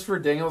starts, Christopher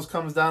Daniels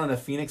comes down in a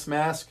Phoenix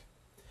mask,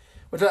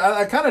 which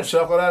I kind of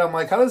chuckled at. I'm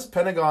like, how does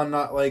Pentagon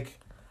not like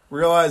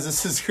realize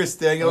this is Chris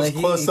Daniels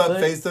close up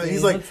face?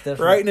 He's like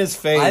right in his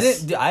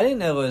face. I didn't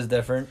know it was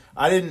different.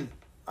 I didn't.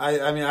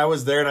 I mean, I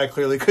was there and I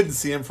clearly couldn't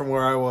see him from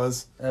where I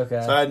was.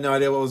 Okay. So I had no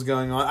idea what was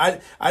going on.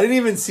 I didn't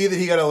even see that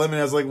he got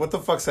eliminated. I was like, what the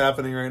fuck's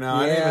happening right now?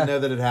 Yeah. I didn't even know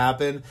that it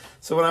happened.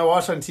 So when I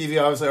watched on TV,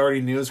 obviously I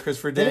already knew it was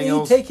Christopher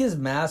Daniels. Didn't he take his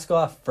mask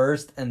off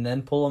first and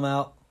then pull him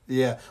out?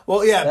 Yeah.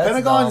 Well, yeah, that's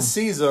Pentagon dumb.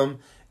 Sees him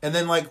and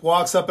then like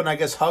walks up and I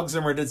guess hugs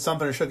him or did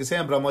something or shook his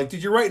hand. But I'm like,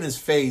 dude, you're right in his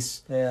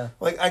face. Yeah.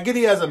 Like, I get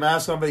he has a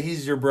mask on, but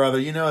he's your brother.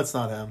 You know it's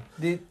not him.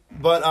 Dude.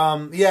 But,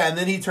 yeah, and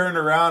then he turned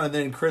around and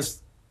then Chris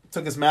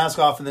took his mask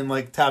off and then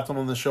like tapped him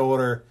on the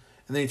shoulder.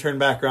 And then he turned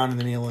back around and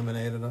then he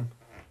eliminated him.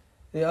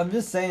 Yeah, I'm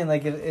just saying,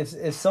 like,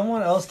 if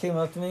someone else came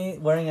up to me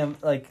wearing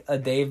a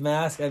Dave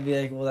mask, I'd be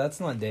like, well, that's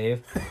not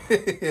Dave.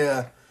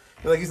 Yeah.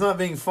 Like, he's not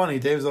being funny.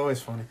 Dave's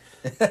always funny.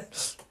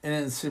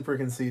 And it's super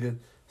conceited.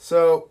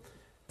 So,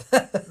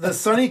 the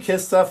Sonny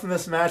Kiss stuff in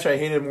this match, I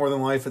hated more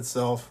than life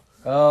itself.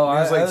 Oh,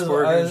 I was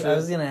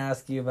going to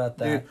ask you about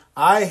that. Dude,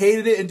 I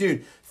hated it. And,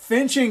 dude,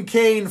 Finch and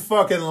Kane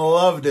fucking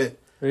loved it.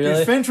 Really?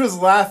 Dude, Finch was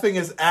laughing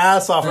his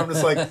ass off. I'm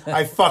just like,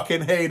 I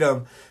fucking hate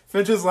him.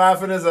 Finch was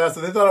laughing his ass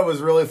off. They thought it was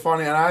really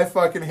funny, and I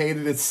fucking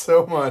hated it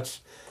so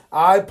much.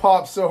 I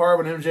popped so hard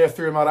when MJF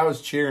threw him out. I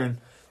was cheering.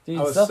 Dude,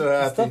 I was so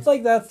happy. Stuff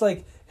like that's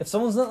like, if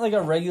someone's not like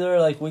a regular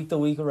like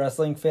week-to-week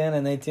wrestling fan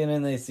and they tune in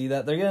and they see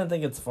that, they're going to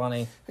think it's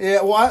funny.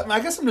 Yeah, well, I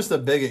guess I'm just a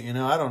bigot, you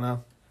know? I don't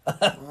know.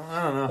 I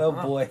don't know. Oh,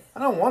 boy. I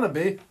don't want to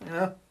be, you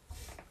know?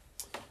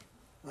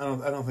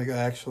 I don't think I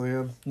actually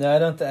am. No, I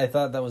don't. I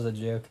thought that was a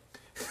joke.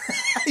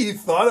 You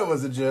thought it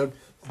was a joke.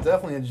 It's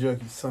definitely a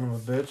joke, you son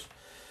of a bitch.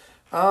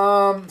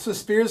 So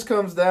Spears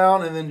comes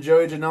down, and then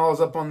Joey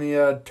Janela's up on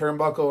the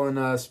turnbuckle,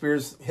 and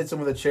Spears hits him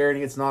with a chair, and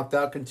he gets knocked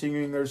out,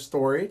 continuing their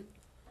story.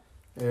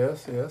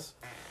 Yes.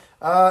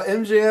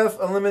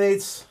 MJF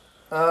eliminates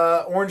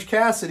Orange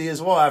Cassidy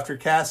as well, after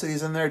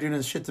Cassidy's in there doing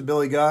his shit to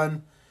Billy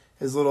Gunn,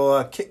 his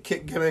little kick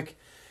gimmick.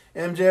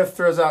 MJF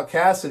throws out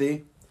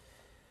Cassidy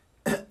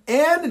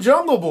and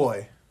Jungle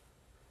Boy.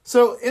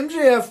 So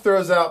MJF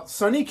throws out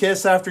Sonny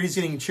Kiss after he's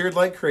getting cheered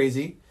like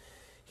crazy.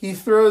 He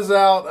throws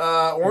out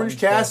Orange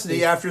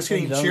Cassidy after he's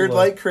getting cheered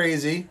like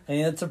crazy. I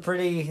mean, it's a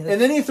pretty...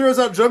 And then he throws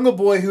out Jungle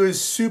Boy, who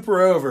is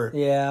super over.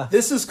 Yeah.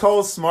 This is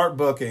called smart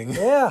booking.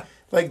 Yeah.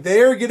 Like,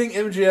 they are getting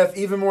MJF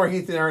even more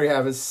heat than they already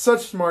have. It's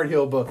such smart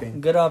heel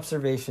booking. Good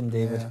observation,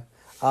 David.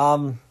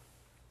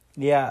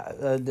 Yeah.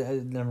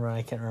 Never mind.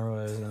 I can't remember what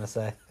I was going to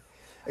say.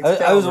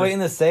 I was waiting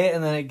to say it,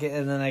 and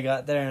then I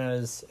got there,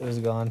 and it was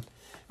gone.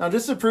 Now,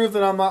 just to prove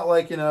that I'm not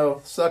like,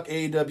 suck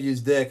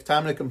AEW's dick,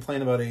 time to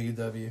complain about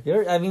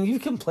AEW.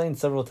 You've complained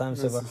several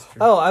times so far. Is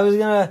true. Oh, I was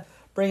going to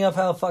bring up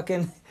how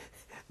fucking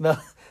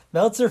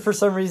Meltzer, for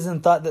some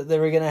reason, thought that they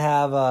were going to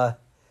have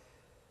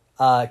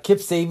Kip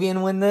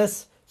Sabian win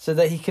this so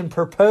that he can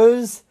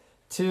propose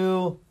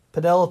to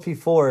Penelope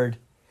Ford.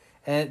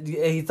 And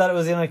he thought it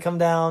was going to come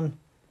down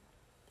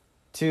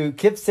to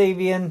Kip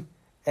Sabian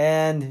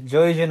and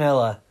Joey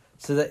Janela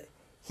so that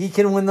he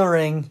can win the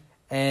ring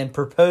and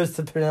propose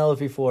to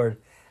Penelope Ford.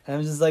 And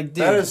I'm just like,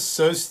 dude. That is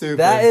so stupid.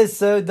 That is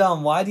so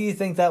dumb. Why do you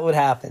think that would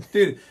happen?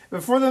 Dude,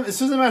 as soon as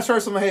the match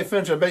starts, I'm like, hey,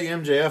 Finch, I bet you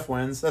MJF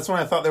wins. That's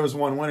when I thought there was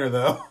one winner,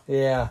 though.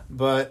 Yeah.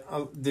 But,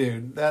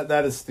 dude,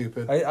 that is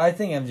stupid. I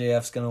think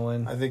MJF's going to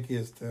win. I think he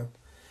is, too.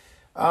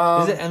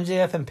 Is it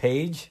MJF and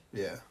Paige?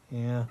 Yeah.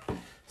 Yeah.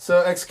 So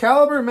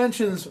Excalibur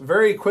mentions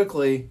very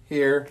quickly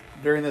here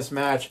during this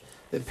match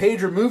that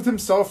Paige removed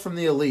himself from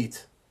the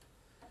Elite.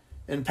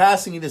 In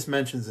passing, he just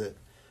mentions it.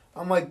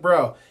 I'm like,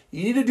 bro,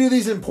 you need to do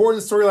these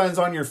important storylines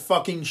on your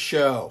fucking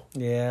show.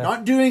 Yeah.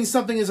 Not doing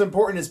something as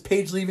important as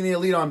Paige leaving the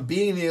Elite on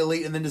being the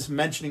Elite and then just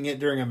mentioning it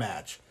during a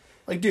match.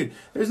 Like, dude,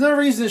 there's no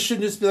reason this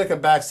shouldn't just be like a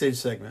backstage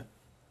segment.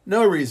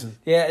 No reason.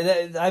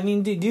 Yeah, I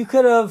mean, dude, you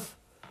could have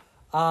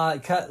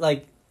cut,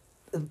 like,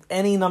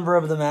 any number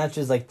of the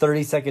matches, like,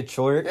 30 seconds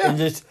short and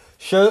just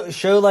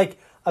show like,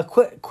 a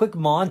quick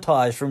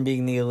montage from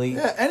being the Elite.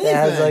 Yeah, anything.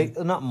 That has,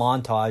 like, not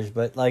montage,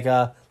 but, like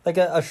a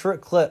short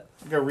clip.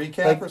 Like a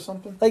recap or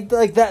something? Like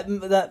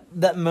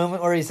that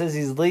moment where he says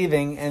he's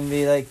leaving and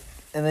be like,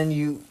 and then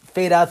you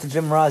fade out to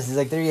Jim Ross. He's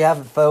like, there you have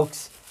it,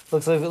 folks.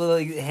 Looks like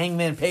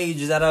Hangman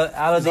Page is out of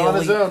He's the on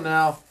Elite. his own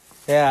now.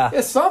 Yeah.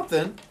 It's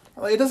something.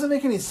 Like, it doesn't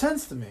make any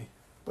sense to me.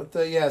 But,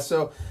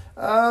 so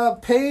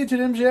Paige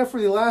and MJF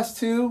were the last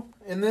two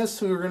in this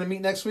who are going to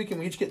meet next week, and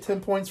we each get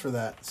 10 points for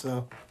that.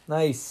 So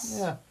Nice.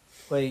 Yeah.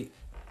 Wait.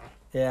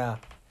 Yeah.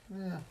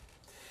 Yeah.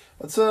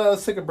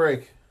 Let's take a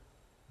break.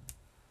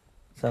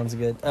 Sounds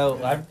good.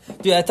 Oh, I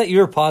thought you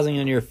were pausing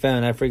on your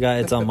phone. I forgot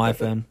it's on my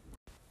phone.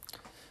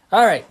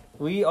 All right.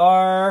 We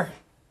are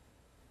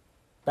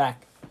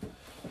back.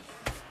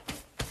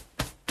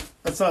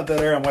 That's not dead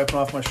air. I'm wiping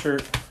off my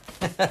shirt.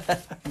 I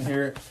can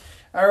hear it.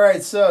 All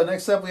right, so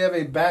next up we have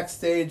a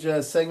backstage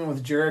segment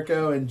with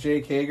Jericho and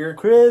Jake Hager.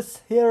 Chris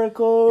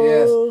Jericho.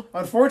 Yes.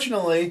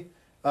 Unfortunately,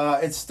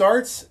 it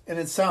starts and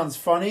it sounds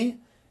funny,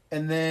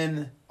 and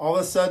then all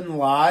of a sudden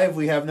live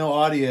we have no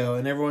audio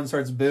and everyone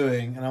starts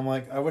booing, and I'm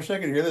like, I wish I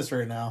could hear this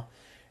right now.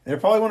 And they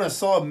probably want to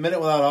saw a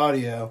minute without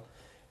audio.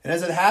 And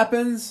as it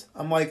happens,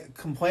 I'm like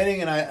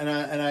complaining, and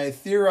I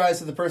theorize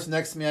to the person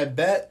next to me, I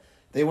bet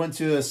they went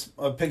to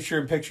a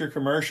picture-in-picture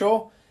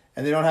commercial,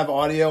 and they don't have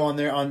audio on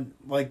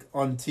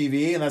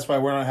TV, and that's why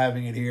we're not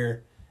having it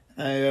here.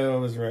 I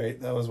was right.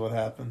 That was what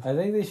happened. I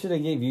think they should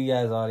have gave you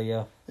guys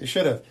audio. They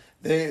should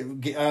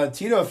have.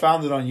 Tito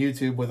found it on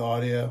YouTube with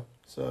audio.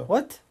 So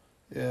what?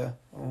 Yeah.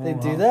 They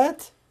do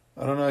that?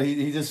 I don't know.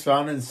 He just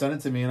found it and sent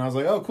it to me, and I was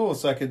like, oh, cool.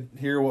 So I could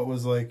hear what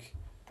was like.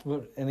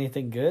 What,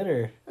 anything good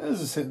or? It was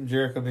just hitting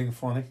Jericho being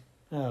funny.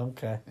 Oh,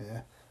 okay.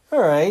 Yeah.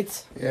 All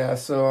right. Yeah.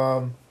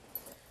 So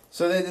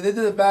So they did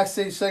the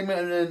backstage segment,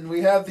 and then we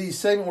have the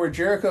segment where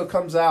Jericho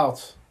comes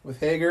out with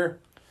Hager,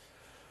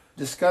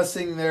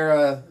 discussing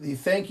the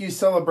thank you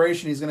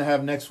celebration he's going to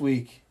have next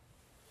week.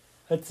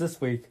 That's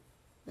this week.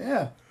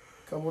 Yeah,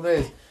 a couple of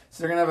days.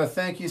 So they're going to have a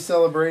thank you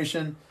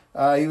celebration.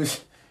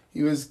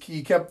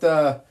 He kept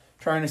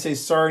trying to say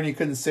sorry and he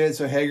couldn't say it,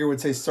 so Hager would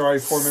say sorry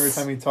for him every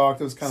time he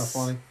talked. It was kind of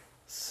funny.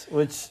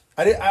 Which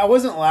I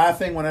wasn't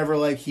laughing whenever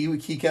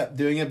he kept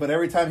doing it, but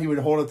every time he would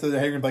hold it to the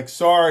Hager and be like,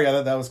 sorry, I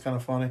thought that was kind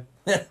of funny.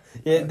 Yeah,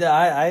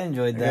 I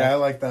enjoyed that. Yeah, I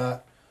like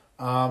that.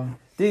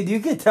 Dude, you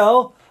could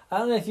tell. I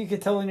don't know if you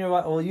could tell when you're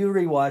well. You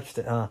rewatched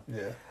it, huh?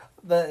 Yeah.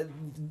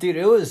 But dude,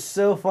 it was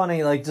so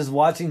funny. Like just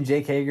watching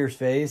Jake Hager's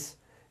face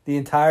the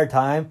entire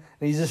time,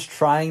 and he's just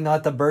trying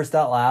not to burst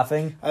out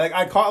laughing.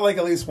 I caught like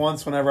at least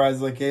once whenever I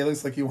was like, "Hey, it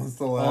looks like he wants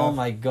to laugh." Oh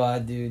my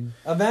god, dude!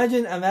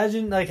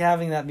 Imagine like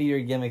having that be your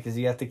gimmick, because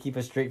you have to keep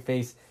a straight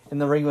face in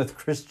the ring with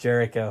Chris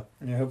Jericho.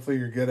 Yeah, hopefully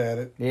you're good at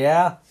it.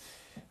 Yeah.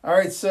 All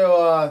right,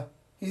 so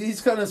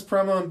he's cutting his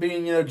promo and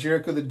being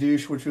Jericho the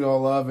douche, which we all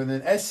love, and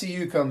then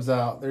SCU comes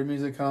out. Their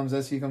music comes,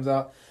 SCU comes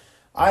out.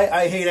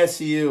 I hate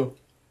SCU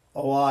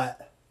a lot,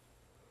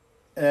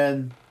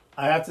 and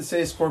I have to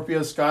say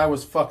Scorpio Sky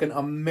was fucking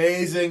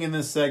amazing in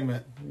this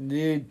segment.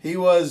 Dude, he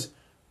was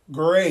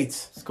great.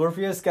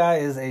 Scorpio Sky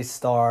is a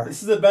star.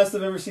 This is the best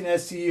I've ever seen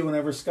SCU.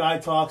 Whenever Sky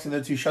talks and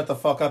the two shut the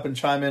fuck up and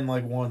chime in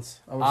like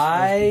once, I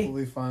was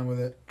completely fine with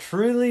it.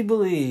 Truly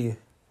believe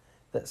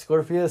that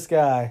Scorpio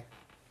Sky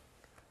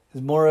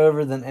is more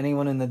over than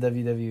anyone in the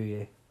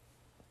WWE.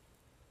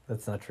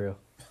 That's not true.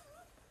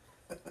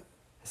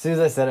 As soon as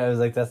I said it, I was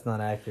like, "That's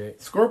not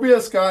accurate." Scorpio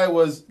Sky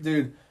was,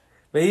 dude.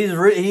 But he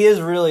is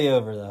really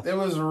over though. It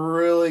was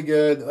really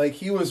good. Like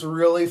he was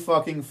really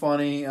fucking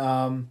funny.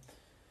 The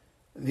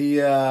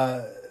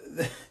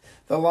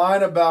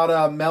line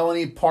about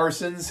Melanie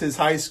Parsons, his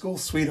high school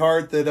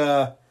sweetheart,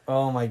 that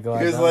oh my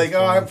god, he was like,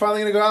 "Oh, I'm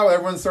finally gonna go out."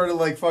 Everyone started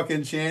like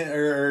fucking chanting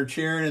or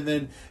cheering, and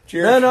then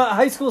cheering. No,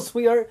 high school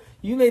sweetheart.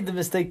 You made the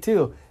mistake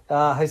too.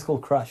 High school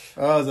crush.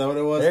 Oh, is that what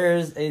it was?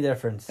 There's a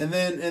difference. And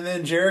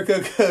then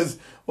Jericho goes,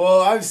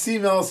 "Well, I've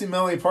seen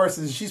Melanie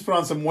Parsons. She's put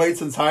on some weight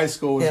since high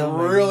school." It was a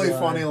really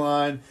funny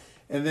line.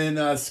 And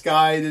then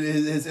Sky did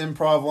his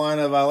improv line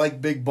of "I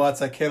like big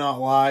butts, I cannot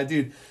lie."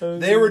 Dude,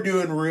 they were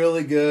doing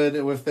really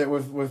good with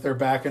their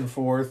back and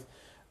forth.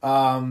 A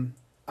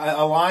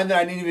line that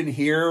I didn't even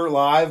hear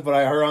live, but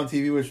I heard on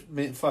TV, which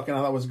I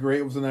thought was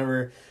great, was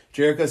whenever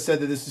Jericho said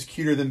that this is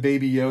cuter than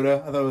Baby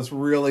Yoda. I thought it was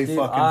really fucking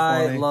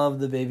funny. I love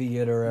the Baby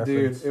Yoda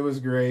reference. Dude, it was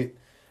great.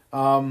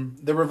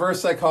 The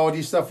reverse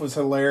psychology stuff was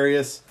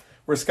hilarious,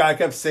 where Sky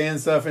kept saying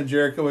stuff and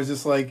Jericho was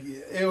just like,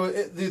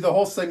 dude, the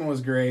whole segment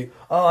was great.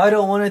 Oh, I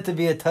don't want it to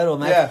be a title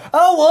match. Yeah.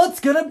 Oh, well, it's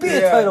going to be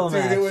a title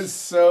match. Dude, it was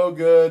so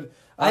good.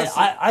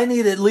 I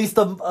need at least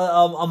a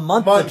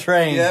month to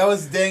train. Yeah, that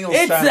was Daniel's.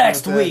 It's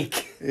next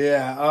week.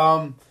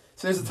 Yeah.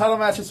 So there's a title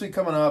match this week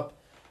coming up.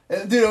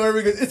 Dude, whenever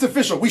he goes, "It's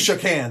official. We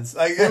shook hands."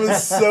 Like it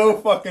was so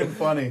fucking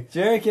funny.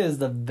 Jericho is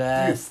the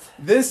best.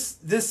 Dude,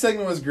 this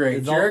segment was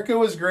great. Jericho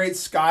was great.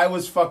 Sky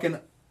was fucking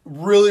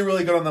really,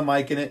 really good on the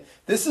mic in it.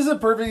 This is a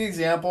perfect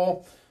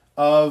example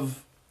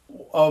of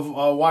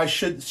why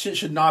shit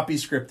should not be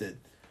scripted.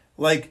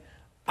 Like,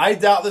 I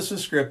doubt this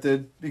was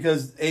scripted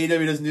because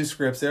AEW doesn't do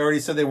scripts. They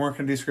already said they weren't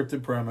going to do scripted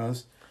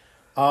promos.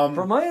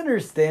 From my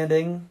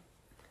understanding,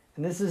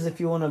 and this is if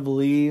you want to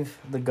believe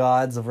the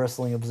gods of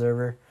Wrestling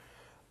Observer,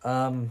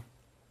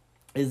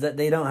 is that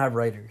they don't have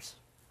writers.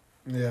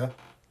 Yeah.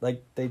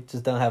 Like, they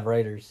just don't have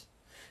writers.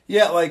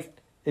 Yeah, like...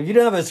 If you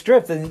don't have a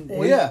script, then...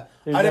 Well, yeah.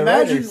 I'd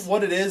imagine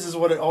what it is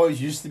what it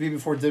always used to be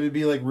before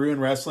WB, like, ruined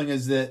wrestling,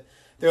 is that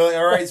they're like,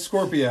 "All right,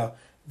 Scorpio,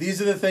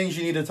 these are the things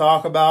you need to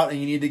talk about and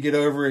you need to get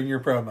over in your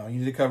promo. You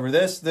need to cover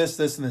this, this,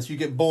 this, and this." You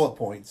get bullet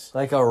points.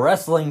 Like a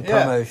wrestling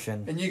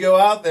promotion. And you go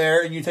out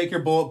there and you take your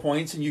bullet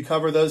points and you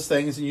cover those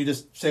things and you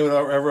just say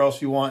whatever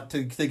else you want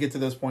to get to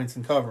those points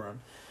and cover them.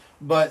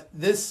 But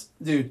this,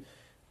 dude,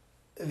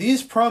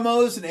 these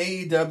promos in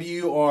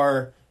AEW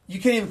are... You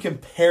can't even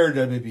compare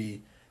to WB.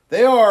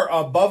 They are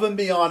above and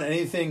beyond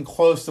anything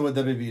close to what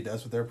WWE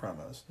does with their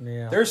promos.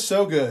 Yeah. They're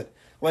so good.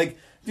 Like,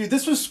 dude,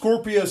 this was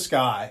Scorpio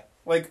Sky.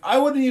 Like, I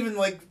wouldn't even,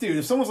 like, dude,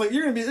 if someone's like,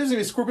 there's going to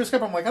be Scorpio Sky,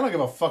 I'm like, I don't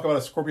give a fuck about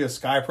a Scorpio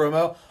Sky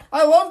promo.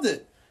 I loved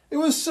it. It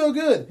was so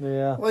good.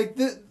 Yeah. Like,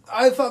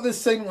 I thought this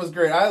segment was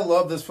great. I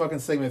love this fucking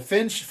segment.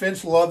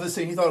 Finch loved this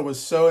thing. He thought it was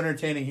so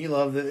entertaining. He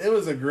loved it. It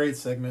was a great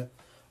segment.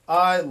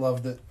 I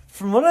loved it.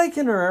 From what I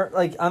can remember,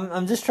 like,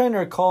 I'm just trying to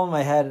recall in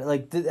my head,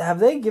 like, have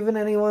they given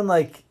anyone,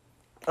 like,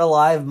 a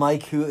live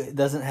mic who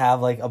doesn't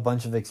have, like, a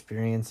bunch of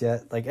experience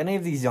yet? Like, any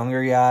of these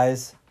younger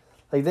guys,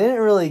 like, they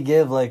didn't really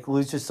give, like,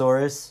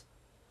 Luchasaurus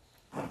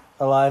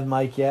a live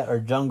mic yet, or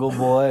Jungle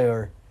Boy,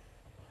 or...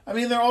 I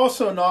mean, they're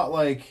also not,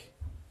 like,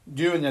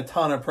 doing a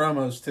ton of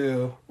promos,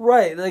 too.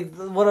 Right, like,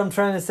 what I'm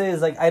trying to say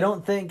is, like,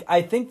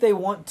 I think they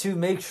want to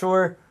make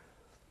sure...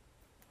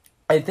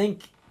 I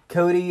think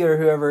Cody or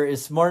whoever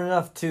is smart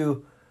enough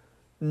to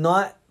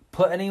not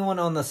put anyone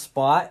on the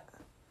spot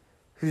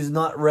who's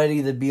not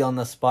ready to be on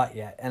the spot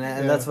yet. And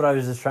that's what I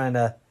was just trying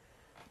to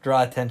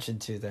draw attention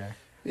to there.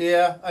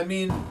 Yeah, I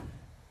mean,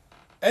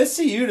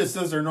 SCU just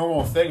does their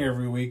normal thing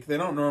every week. They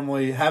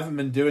haven't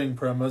been doing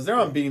promos. They're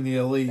on Being the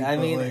Elite. I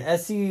mean, like,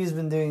 SCU's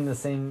been doing the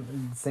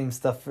same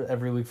stuff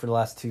every week for the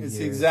last 2 years. It's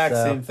the exact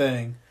same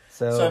thing.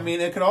 So, I mean,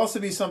 it could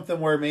also be something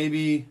where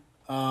maybe...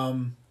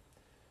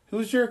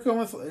 who's Jericho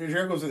with?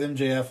 Jericho was with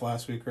MJF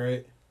last week,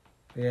 right?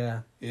 Yeah.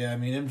 Yeah, I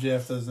mean,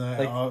 MJF does not...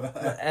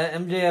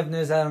 MJF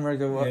knows how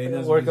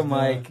to work a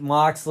mic.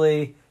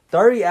 Moxley.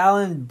 Darby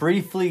Allin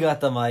briefly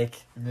got the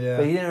mic,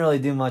 but he didn't really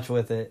do much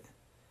with it.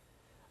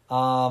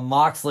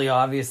 Moxley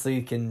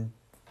obviously can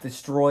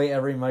destroy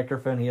every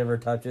microphone he ever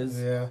touches.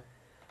 Yeah.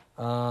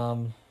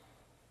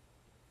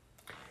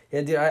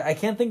 Yeah, dude, I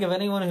can't think of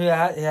anyone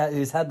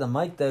who's had the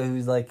mic though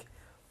who's like,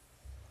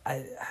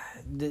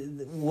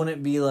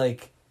 wouldn't be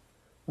like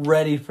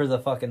ready for the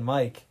fucking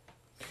mic.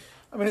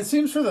 I mean, it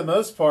seems for the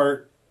most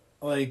part,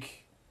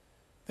 like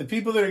the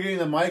people that are getting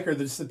the mic are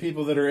just the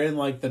people that are in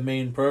like the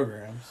main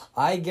programs.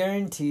 I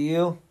guarantee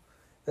you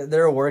that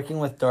they're working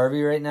with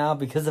Darby right now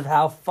because of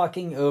how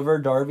fucking over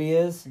Darby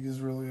is. He's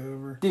really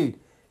over, dude.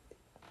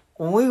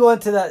 When we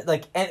went to that,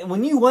 like,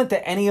 when you went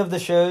to any of the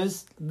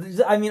shows,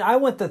 I mean, I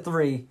went to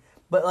 3.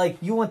 But, like,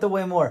 you went to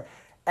way more.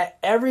 At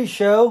every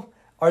show,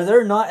 are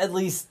there not at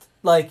least,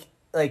 like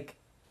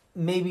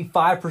maybe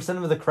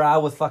 5% of the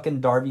crowd with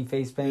fucking Darby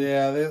face paint?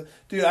 Yeah,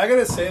 dude, I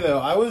gotta say,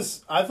 though,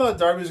 I thought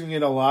Darby was gonna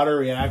get a lot of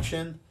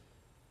reaction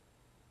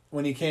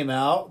when he came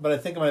out, but I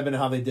think it might have been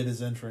how they did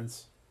his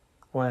entrance.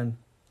 When?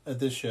 At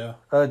this show.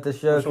 Oh, at this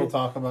show? Which we'll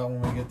talk about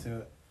when we get to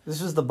it.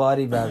 This was the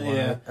body bag one,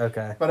 yeah. right?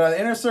 Okay. But the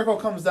Inner Circle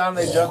comes down,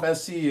 they jump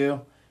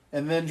SCU,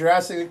 and then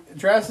Jurassic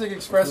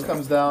Express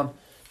comes down.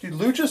 Dude,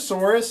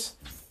 Luchasaurus,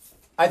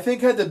 I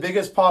think, had the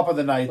biggest pop of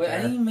the night. Wait, there.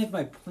 I didn't even make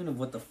my point of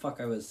what the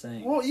fuck I was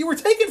saying. Well, you were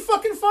taking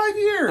fucking 5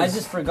 years. I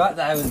just forgot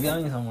that I was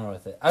going somewhere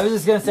with it. I was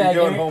just gonna say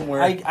You're going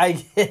homewhere.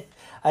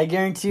 I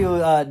guarantee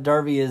you,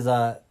 Darby is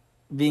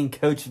being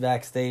coached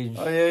backstage.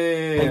 Oh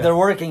yeah. Like they're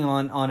working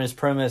on his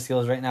promo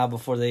skills right now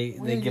before they give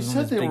him his big day. You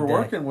said they were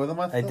working with him.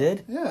 I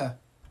did? Yeah.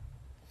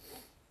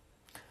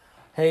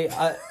 Hey,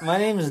 my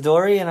name is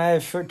Dory, and I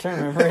have short-term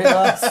memory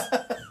loss.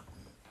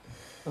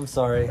 I'm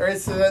sorry. All right,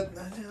 so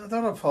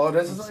don't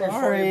apologize. It's not your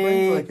fault. Your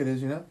brain's like it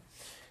is, you know.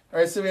 All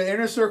right, so we had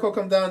Inner Circle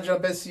come down,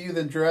 jump SCU,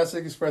 then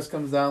Jurassic Express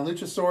comes down.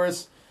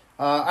 Luchasaurus,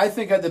 I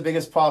think, had the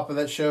biggest pop of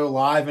that show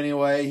live.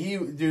 Anyway,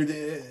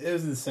 it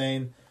was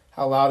insane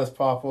how loud his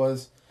pop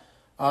was.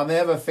 They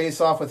have a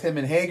face-off with him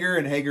and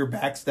Hager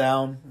backs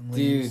down and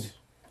leaves. Dude,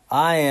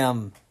 I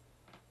am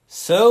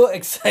so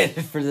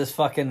excited for this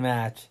fucking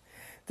match.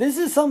 This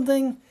is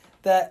something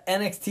that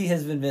NXT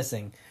has been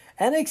missing.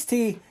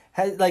 NXT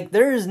has, like,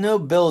 there is no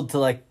build to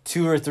like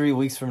 2 or 3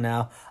 weeks from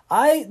now.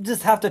 I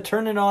just have to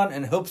turn it on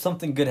and hope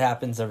something good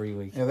happens every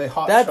week. Yeah, they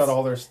shut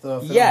all their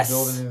stuff. They don't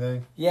build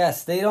anything.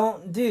 Yes, they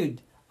don't.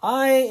 Dude,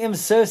 I am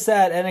so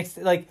sad.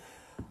 NXT, like,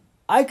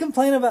 I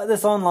complain about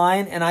this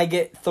online and I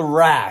get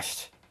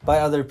thrashed by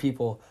other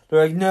people.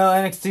 They're like, no,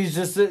 NXT's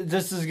just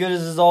as good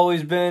as it's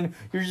always been.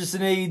 You're just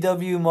an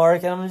AEW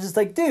mark. And I'm just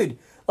like, dude,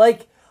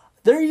 like,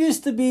 there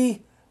used to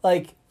be,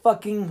 like,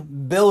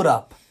 fucking build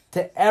up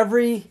to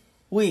every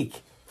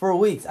week for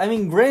weeks. I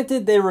mean,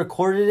 granted, they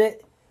recorded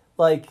it,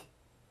 like,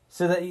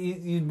 so that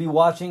you'd be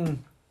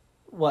watching,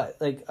 what,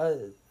 like,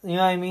 you know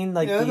what I mean?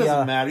 Like, yeah, that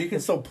doesn't matter. You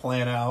can still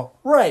plan out.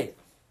 Right.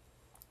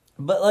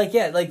 But, like,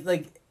 yeah,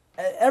 like,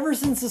 ever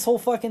since this whole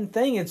fucking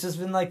thing, it's just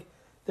been, like,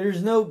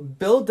 there's no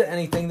build to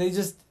anything.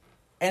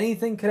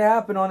 Anything could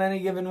happen on any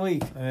given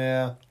week.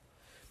 Yeah.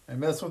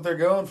 And that's what they're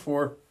going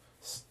for.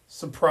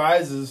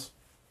 Surprises.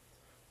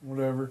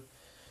 Whatever.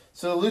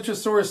 So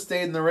Luchasaurus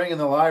stayed in the ring and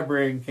the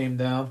librarian came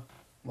down.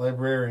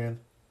 Librarian.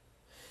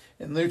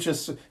 And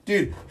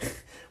dude,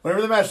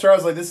 whenever the match started, I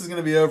was like, this is going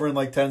to be over in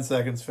like 10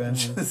 seconds,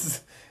 Finch. Mm-hmm.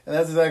 And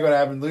that's exactly what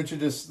happened.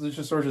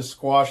 Luchasaurus just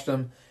squashed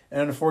him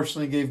and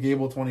unfortunately gave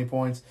Gable 20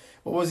 points.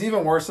 What was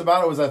even worse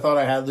about it was I thought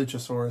I had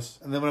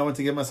Luchasaurus. And then when I went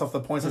to give myself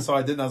the points, I saw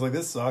I didn't. I was like,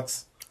 this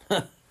sucks.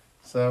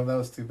 So that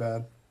was too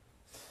bad.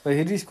 Wait,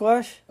 who'd you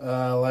squash?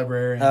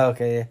 Librarian. Oh,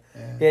 okay.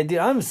 Yeah, dude,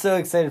 I'm so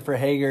excited for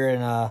Hager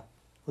and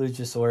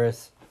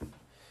Luchasaurus.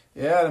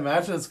 Yeah, I'd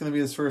imagine it's going to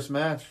be his first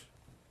match.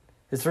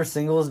 His first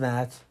singles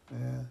match.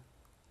 Yeah.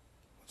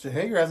 So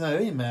Hager hasn't had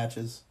any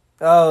matches.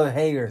 Oh,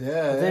 Hager.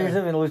 Yeah. There's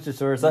even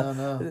Luchasaurus.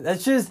 No.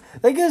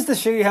 That goes to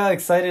show you how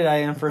excited I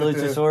am for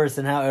Luchasaurus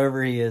and how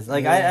over he is.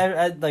 Like,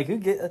 I like,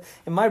 in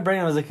my brain,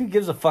 I was like, who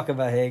gives a fuck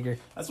about Hager?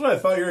 That's what I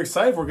thought you were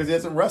excited for because he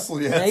hasn't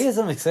wrestled yet. Yeah, I guess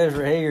I'm excited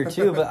for Hager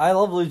too, but I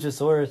love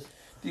Luchasaurus.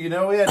 Do you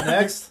know what we had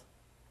next?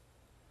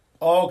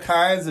 All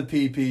kinds of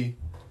PP.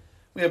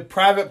 We have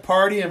Private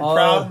Party and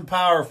Proud and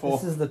Powerful.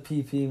 This is the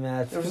PP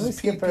match. This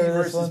is PP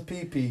versus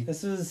PP.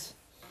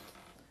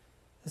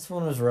 This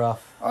one was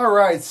rough. All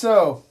right,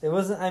 so it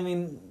wasn't. I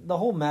mean, the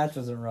whole match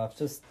wasn't rough.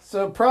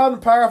 So Proud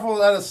and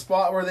Powerful at a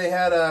spot where they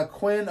had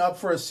Quinn up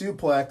for a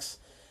suplex,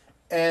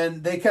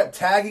 and they kept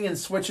tagging and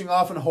switching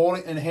off and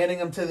holding and handing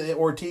them to the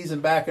Ortiz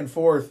and back and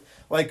forth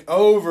like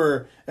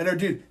over.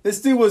 And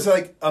this dude was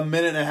like a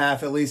minute and a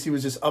half at least. He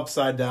was just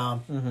upside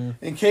down. Mm-hmm.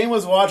 And Kane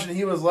was watching.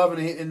 He was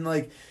loving it, and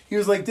like he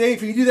was like, "Dave,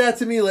 can you do that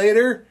to me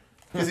later?"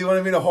 Because he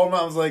wanted me to hold him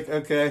out. I was like,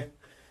 "Okay."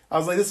 I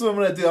was like, this is what I'm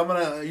going to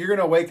do. You're going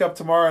to wake up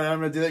tomorrow, and I'm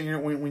going to do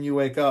that when you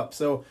wake up.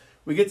 So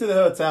we get to the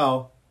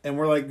hotel, and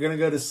we're like going to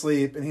go to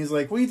sleep. And he's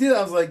like, "What do you do?"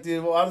 I was like,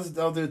 "Dude, well,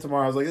 I'll do it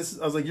tomorrow." I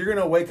was like, "You're going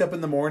to wake up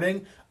in the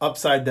morning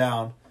upside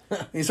down."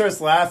 And he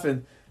starts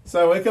laughing.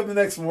 So I wake up the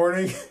next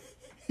morning.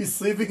 He's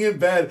sleeping in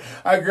bed.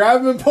 I grab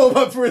him and pull him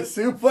up for a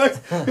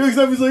suplex. He looks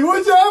up. He's like,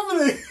 "What's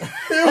happening?"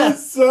 It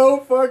was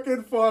so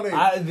fucking funny.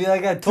 I'd be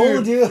like, "I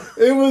told you."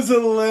 It was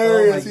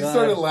hilarious. Oh He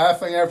started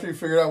laughing after he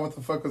figured out what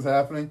the fuck was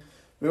happening.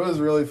 It was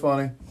really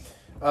funny.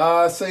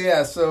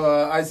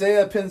 So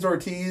Isaiah pins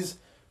Ortiz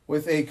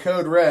with a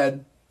code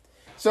red.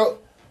 So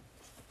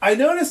I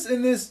noticed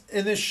in this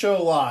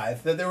show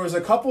live that there was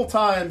a couple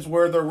times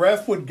where the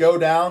ref would go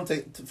down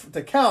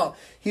to count.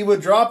 He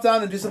would drop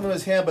down and do something with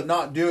his hand, but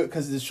not do it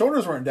because his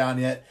shoulders weren't down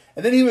yet.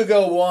 And then he would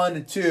go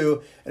 1,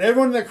 2, and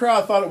everyone in the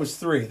crowd thought it was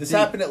 3. This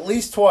happened at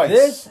least twice.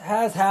 This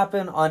has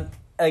happened on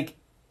at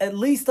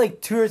least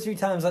 2 or 3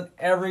 times on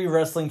every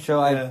wrestling show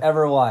I've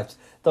ever watched.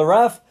 The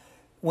ref,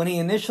 when he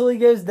initially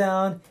goes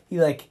down, he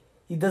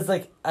does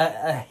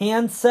a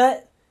hand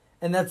set,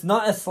 and that's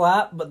not a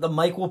slap, but the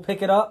mic will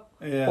pick it up.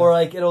 Yeah. Or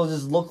it'll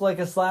just look like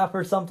a slap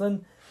or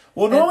something.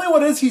 Well, normally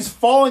what it is, he's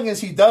falling as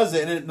he does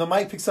it, and the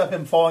mic picks up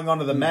him falling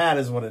onto the mat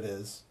is what it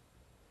is.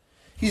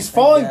 He's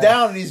falling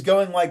down and he's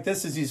going like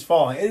this as he's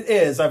falling. It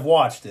is. I've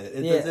watched it.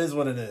 It is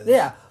what it is.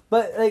 Yeah.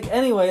 But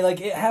anyway,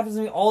 it happens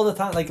to me all the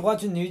time.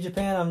 Watching New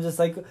Japan, I'm just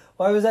like,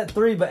 why was that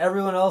 3? But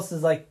everyone else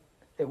is like,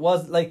 it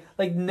was like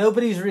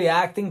nobody's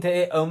reacting to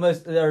it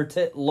almost or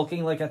to it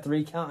looking like a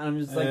 3 count, and I'm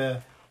just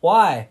like,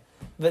 why?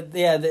 But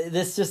yeah,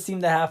 this just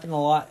seemed to happen a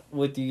lot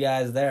with you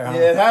guys there. Huh?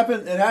 Yeah, it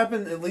happened. It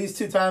happened at least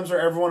 2 times where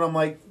everyone, I'm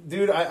like,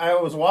 dude, I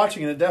was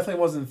watching and it definitely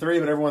wasn't 3,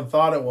 but everyone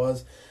thought it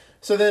was.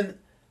 So then,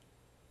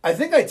 I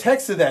think I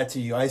texted that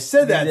to you. I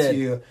said that to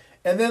you,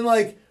 and then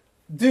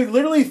dude,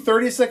 literally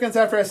 30 seconds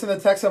after I sent the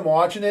text, I'm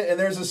watching it, and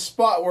there's a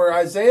spot where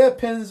Isaiah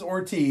pins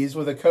Ortiz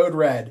with a code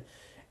red,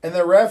 and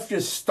the ref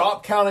just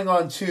stopped counting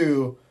on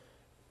 2.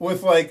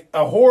 With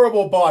a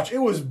horrible botch. It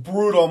was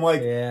brutal. I'm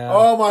like,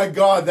 oh my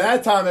god,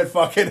 that time it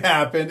fucking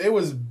happened. It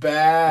was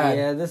bad.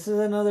 Yeah, this is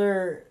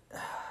another.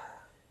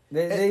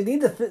 They need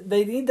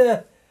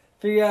to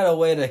figure out a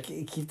way to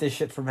keep this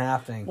shit from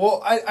happening.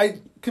 Well,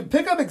 I could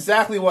pick up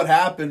exactly what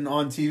happened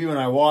on TV when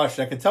I watched.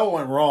 I could tell what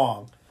went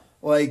wrong.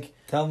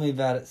 Tell me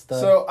about it, Stud.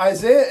 So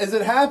Isaiah, as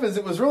it happens,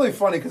 it was really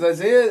funny because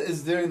Isaiah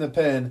is doing the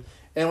pin.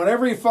 And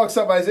whenever he fucks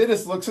up, Isaiah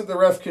just looks at the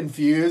ref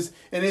confused.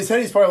 In his head,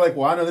 he's probably like,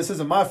 well, I know this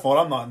isn't my fault.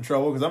 I'm not in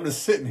trouble because I'm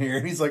just sitting here.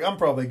 And he's like, I'm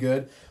probably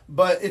good.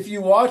 But if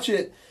you watch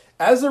it,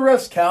 as the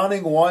ref's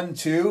counting 1,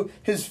 2,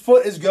 his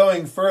foot is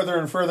going further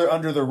and further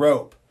under the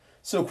rope.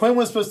 So Quinn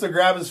was supposed to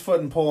grab his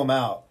foot and pull him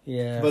out.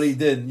 Yeah. But he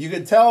didn't. You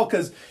could tell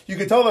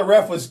the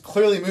ref was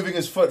clearly moving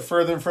his foot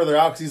further and further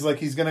out because he's like,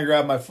 he's going to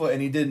grab my foot,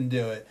 and he didn't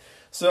do it.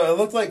 So it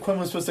looked like Quinn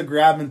was supposed to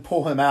grab him and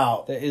pull him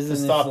out to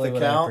stop the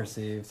count. I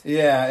perceived.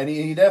 Yeah, and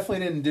he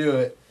definitely didn't do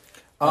it.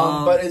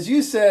 But as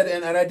you said,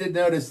 and I did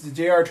notice, the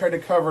JR tried to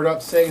cover it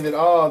up, saying that,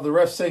 the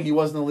ref's saying he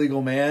wasn't a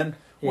legal man.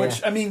 Yeah.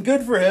 Which, I mean,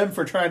 good for him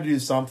for trying to do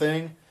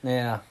something.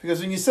 Yeah.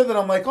 Because when you said that,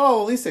 I'm like,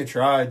 at least they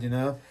tried, you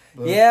know?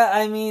 But, yeah,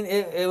 I mean,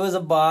 it was a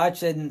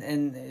botch,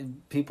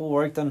 and people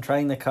worked on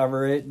trying to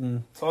cover it.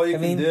 And that's all you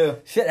can do.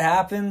 Shit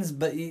happens,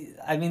 but,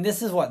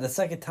 this is the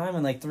second time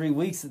in 3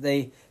 weeks that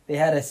they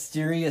had a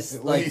serious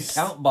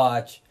count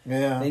botch.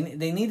 Yeah.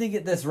 They need to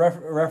get this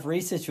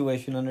referee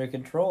situation under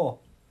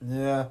control.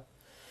 Yeah.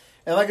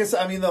 And like I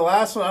said, the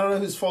last one, I don't know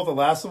whose fault the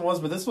last one was,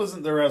 but this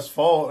wasn't the ref's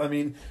fault.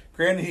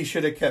 Granted, he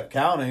should have kept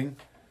counting,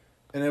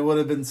 and it would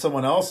have been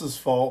someone else's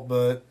fault,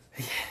 but...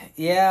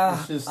 Yeah.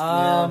 It's just,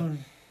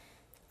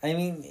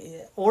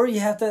 or you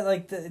have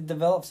to,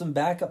 develop some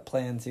backup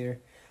plans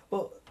here.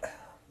 Well,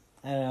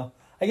 I don't know.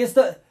 I guess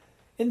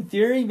in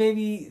theory,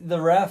 maybe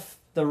the ref,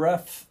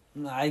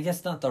 I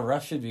guess not the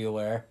ref should be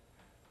aware.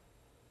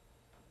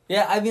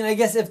 Yeah, I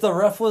guess if the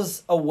ref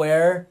was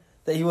aware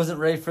that he wasn't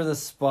ready for the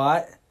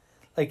spot...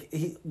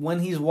 when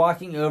he's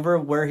walking over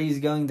where he's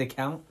going to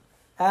count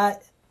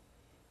at,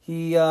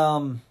 he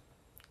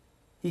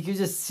could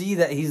just see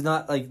that he's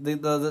not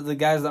the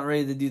guy's not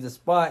ready to do the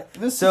spot.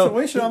 In this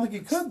situation, I don't think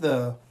he could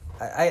though.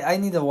 I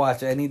need to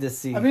watch it. I need to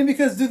see.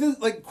 Because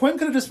Quinn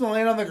could have just been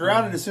laying on the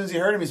ground, and as soon as he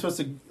heard him, he's supposed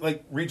to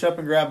reach up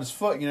and grab his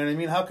foot. You know what I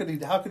mean? How could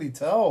he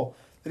tell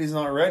that he's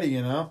not ready?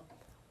 You know.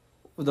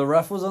 The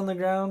ref was on the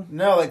ground?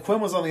 No, Quinn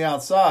was on the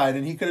outside,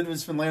 and he could have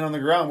just been laying on the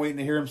ground waiting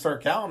to hear him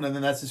start counting, and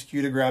then that's his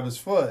cue to grab his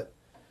foot.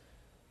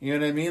 You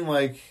know what I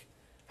mean?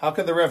 How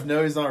could the ref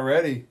know he's not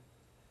ready?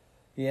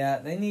 Yeah,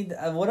 they need...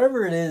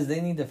 whatever it is, they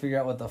need to figure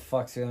out what the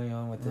fuck's going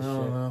on with this shit. I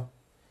don't know.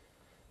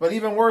 But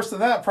even worse than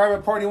that,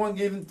 Private Party 1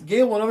 gave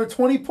Gable another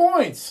 20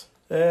 points.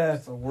 Yeah.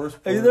 That's the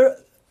worst part.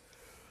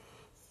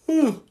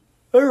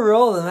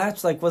 Overall, the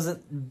match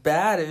wasn't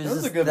bad. It was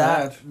just a good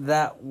match.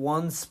 That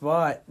one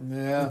spot.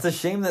 Yeah. It's a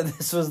shame that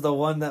this was the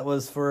one that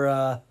was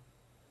for...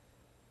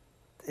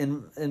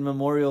 in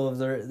memorial of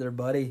their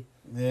buddy.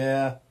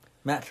 Yeah.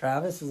 Matt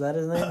Travis, is that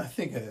his name? I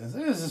think it is.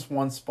 It was just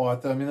one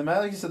spot, though.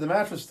 Like you said, the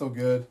match was still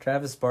good.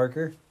 Travis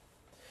Barker.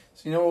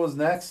 So you know what was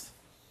next?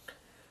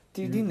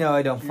 Dude, you know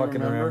I don't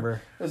fucking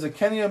remember. There's a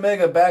Kenny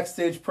Omega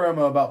backstage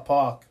promo about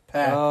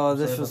Pac. Oh,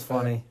 this was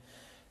funny.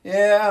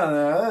 Yeah, I don't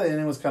know. The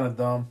ending was kind of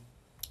dumb.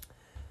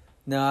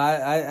 No,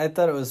 I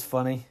thought it was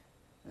funny.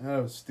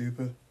 That was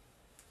stupid.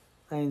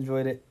 I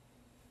enjoyed it.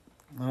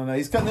 I don't know.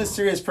 He's cutting this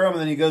serious promo,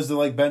 and then he goes to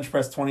like bench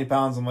press 20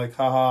 pounds. I'm like,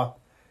 haha,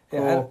 cool.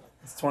 Yeah,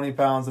 it's 20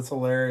 pounds. That's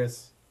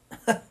hilarious.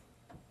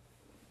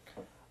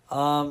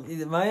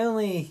 My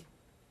only,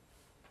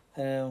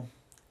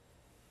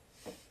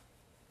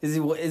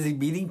 is he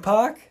beating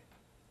Pac?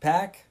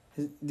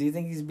 Do you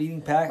think he's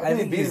beating Pac? I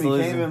think he's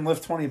losing. He can't even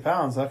lift 20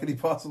 pounds. How could he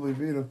possibly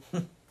beat him?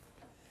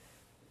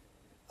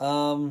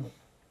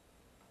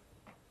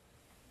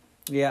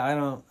 Yeah, I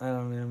don't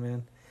know,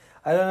 man.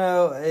 I don't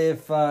know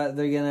if they're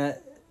gonna.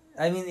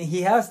 I mean,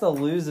 he has to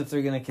lose if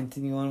they're gonna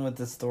continue on with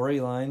the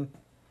storyline.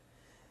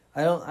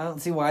 I don't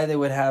see why they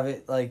would have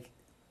it like.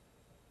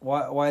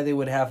 Why they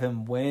would have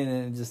him win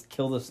and just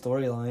kill the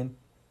storyline.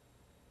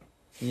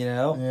 You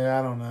know? Yeah,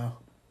 I don't know.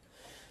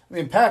 I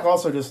mean, Pac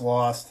also just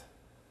lost.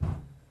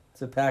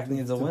 So Pac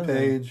needs a win.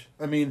 Page.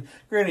 I mean,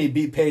 granted, he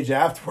beat Page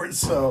afterwards,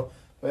 so.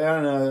 But I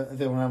don't know if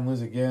they want him to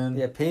lose again.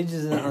 Yeah, Page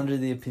is under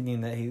the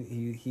opinion that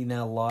he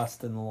now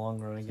lost in the long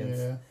run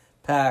against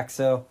Pac.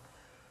 So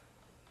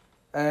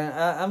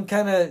I'm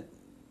kind of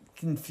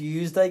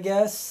confused, I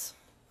guess,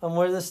 on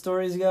where the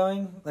story's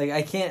going. Like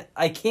I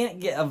can't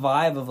get a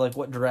vibe of like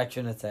what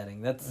direction it's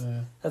heading.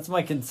 That's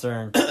my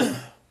concern.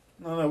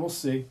 No, we'll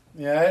see.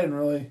 Yeah, I didn't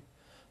really.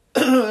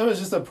 It was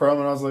just a promo,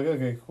 and I was like,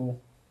 okay, cool.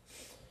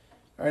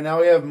 All right,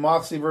 now we have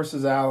Moxley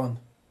versus Allen,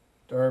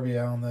 Darby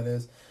Allin, that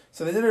is.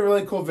 So they did a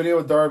really cool video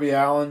with Darby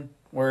Allin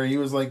where he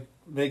was like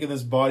making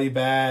this body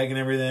bag and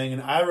everything,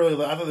 and I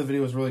thought the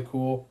video was really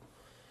cool.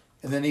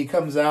 And then he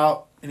comes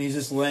out and he's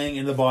just laying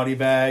in the body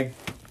bag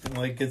and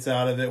like gets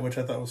out of it, which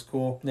I thought was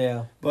cool.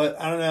 Yeah. But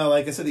I don't know,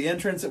 like I said, the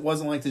entrance, it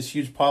wasn't like this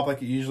huge pop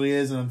like it usually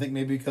is, and I think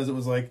maybe because it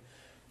was like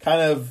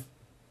kind of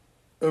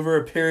over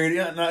a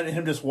period, not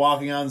him just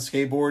walking out and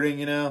skateboarding,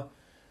 you know.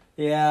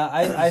 Yeah,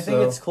 I think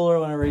it's cooler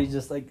whenever he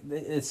just like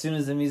as soon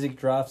as the music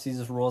drops, he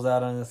just rolls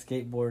out on a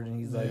skateboard and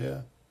he's like,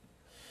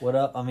 "What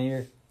up? I'm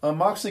here."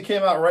 Moxley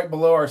came out right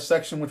below our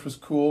section, which was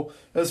cool.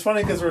 It was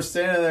funny because we're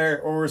sitting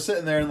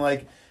there, and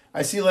like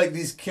I see like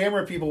these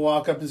camera people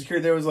walk up to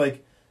security. There was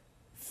like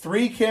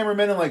 3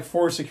 cameramen and like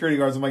 4 security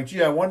guards. I'm like,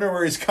 gee, I wonder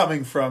where he's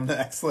coming from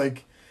next.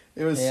 Like,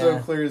 it was so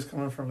clear he's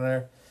coming from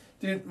there.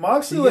 Dude,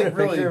 Moxley Did you get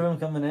a picture of him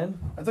coming in?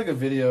 I took a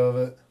video of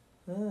it.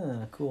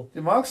 Ah, cool.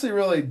 Dude, Moxley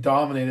really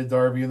dominated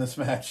Darby in this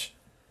match.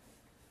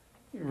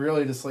 He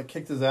really just like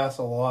kicked his ass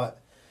a lot.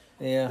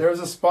 Yeah. There was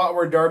a spot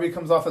where Darby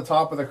comes off the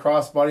top with a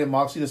crossbody and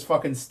Moxley just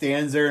fucking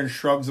stands there and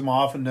shrugs him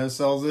off and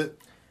no-sells it.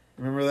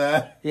 Remember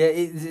that? Yeah,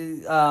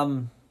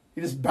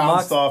 he just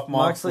bounced off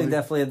Moxley. Moxley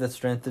definitely had the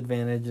strength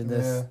advantage in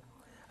this. Yeah.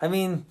 I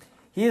mean,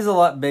 he is a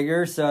lot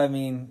bigger, so I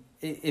mean,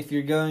 if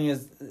you're going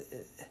as...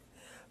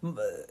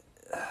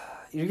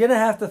 You're going to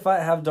have to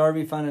have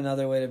Darby find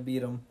another way to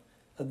beat him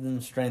other than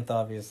strength,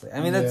 obviously.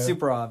 I mean, that's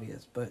super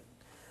obvious, but...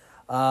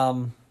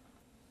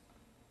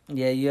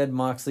 yeah, you had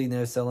Moxley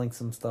no-selling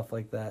some stuff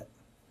like that.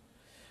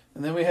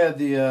 And then we had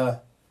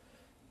the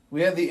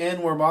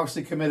end where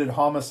Moxley committed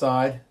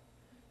homicide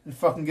and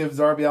fucking gives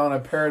Darby Allin a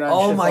paradigm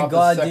shift. Oh my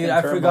god, dude,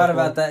 I forgot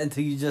about that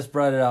until you just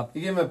brought it up.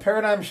 He gave him a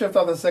paradigm shift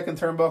off the second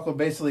turnbuckle,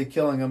 basically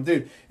killing him.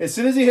 Dude, as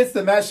soon as he hits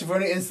the match,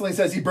 Schiavone instantly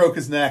says he broke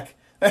his neck.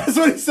 That's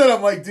what he said.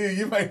 I'm like, dude,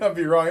 you might not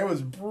be wrong. It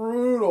was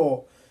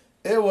brutal.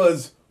 It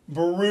was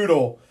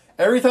brutal.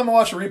 Every time I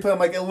watch a replay, I'm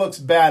like, it looks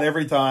bad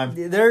every time.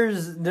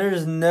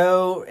 There's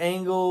no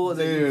angle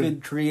that you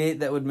could create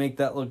that would make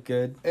that look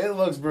good. It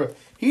looks brutal.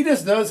 He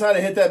just knows how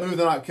to hit that move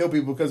to not kill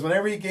people, because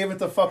whenever he gave it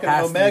to fucking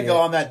Omega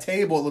on that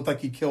table, it looked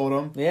like he killed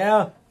him.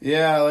 Yeah.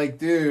 Yeah, like,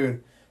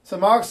 dude. So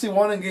Moxley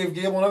won and gave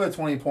Gable another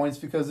 20 points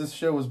because this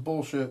show was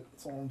bullshit.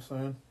 That's all I'm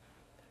saying.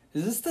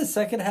 Is this the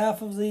second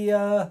half of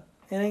the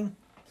inning?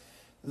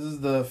 This is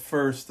the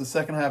first. The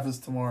second half is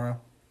tomorrow.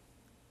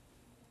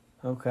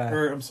 Okay.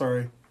 I'm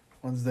sorry.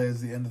 Wednesday is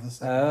the end of the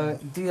second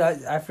half. Dude,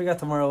 I forgot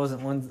tomorrow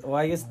wasn't Wednesday. Well,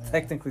 I guess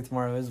technically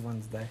tomorrow is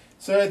Wednesday.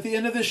 So at the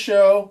end of the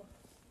show,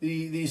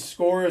 the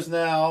score is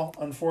now,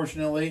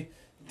 unfortunately,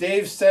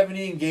 Dave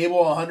 70 and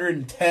Gable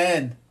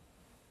 110.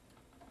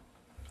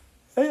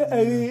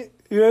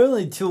 You're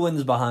only 2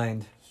 wins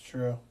behind. It's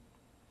true.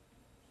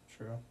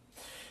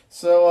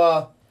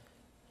 So,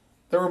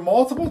 there were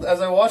multiple, as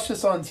I watched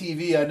this on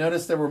TV, I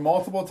noticed there were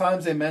multiple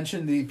times they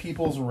mentioned the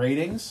people's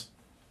ratings.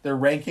 Their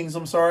rankings,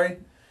 I'm sorry.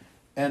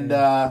 And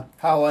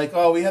how, like,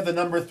 we have the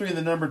number 3 and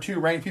the number 2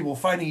 ranked people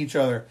fighting each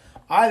other.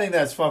 I think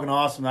that's fucking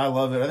awesome. I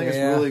love it. I think it's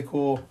really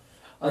cool.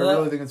 I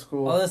really think it's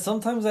cool. Although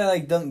sometimes I,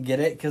 don't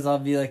get it, because I'll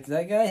be like,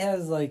 that guy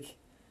has,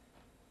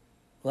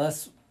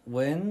 less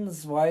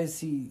wins? Why is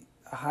he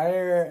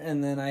higher?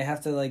 And then I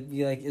have to,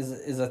 be like,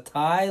 is a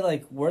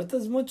tie, worth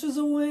as much as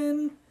a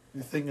win?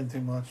 You're thinking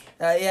too much.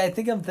 Yeah, I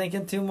think I'm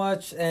thinking too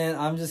much, and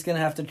I'm just going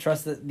to have to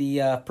trust that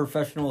the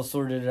professionals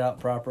sorted it out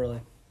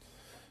properly.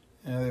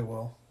 Yeah, they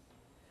will.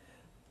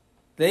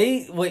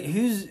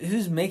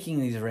 Who's making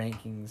these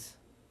rankings?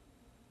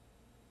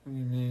 What do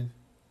you mean?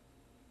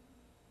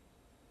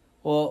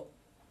 Well,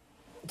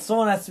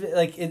 someone has to be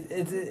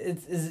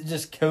is it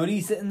just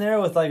Cody sitting there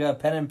with a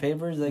pen and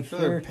paper? I'm sure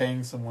they're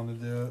paying someone to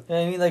do it.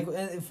 I mean,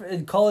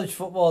 in college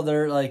football,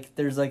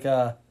 there's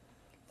a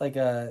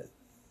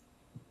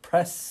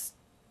press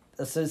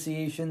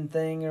association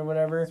thing or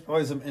whatever. It's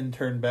probably some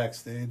intern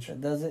backstage.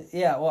 Does it?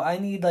 Yeah. Well, I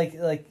need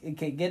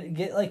okay,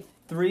 get like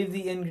 3 of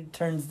the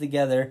interns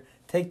together,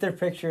 take their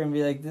picture, and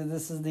be like,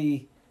 "This is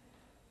the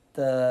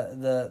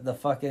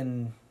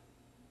fucking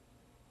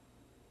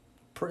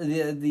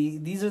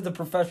these are the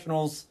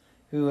professionals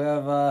who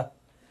have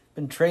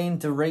been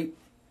trained to rape."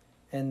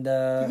 And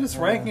you're just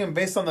ranking them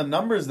based on the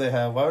numbers they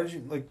have. Why would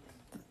you like?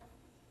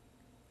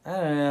 I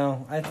don't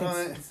know. I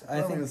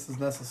think this is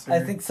necessary.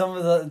 I think some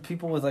of the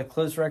people with like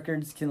close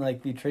records can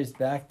like be traced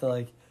back to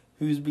like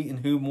who's beaten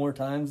who more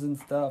times and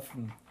stuff.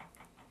 And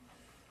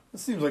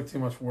this seems like too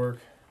much work.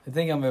 I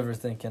think I'm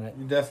overthinking it.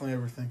 You're definitely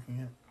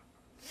overthinking it.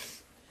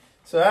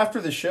 So after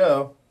the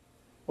show,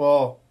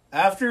 well,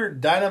 after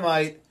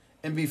Dynamite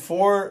and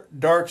before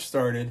Dark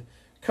started,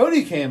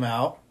 Cody came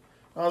out.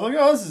 I was like,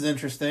 oh, this is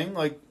interesting.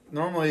 Like,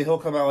 normally he'll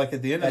come out like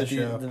at the end of the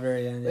show. At the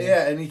very end,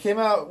 yeah. And he came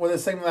out with a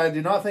segment that I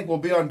do not think will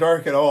be on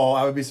Dark at all.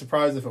 I would be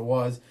surprised if it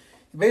was.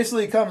 He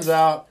basically comes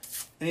out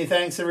and he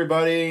thanks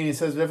everybody and he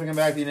says, "If we come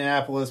back to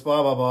Indianapolis,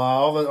 blah blah blah,"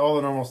 all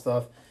the normal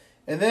stuff.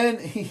 And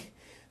then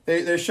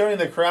they're showing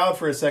the crowd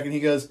for a second. He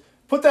goes,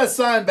 "Put that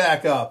sign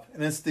back up,"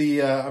 and it's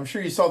the I'm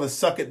sure you saw the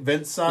 "Suck It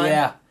Vince" sign.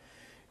 Yeah.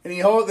 And they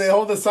hold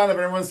the sign up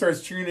and everyone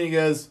starts cheering. And he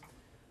goes,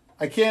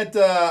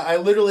 I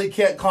literally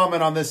can't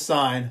comment on this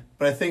sign,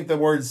 but I think the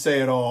words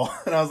say it all."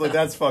 And I was like,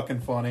 that's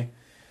fucking funny.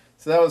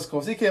 So that was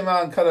cool. So he came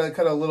out and cut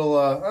a little,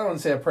 I don't want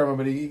to say a promo,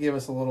 but he gave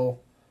us a little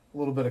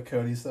bit of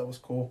Cody, so that was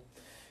cool.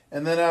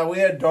 And then we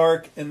had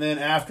Dark, and then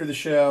after the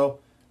show,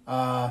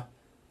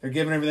 they're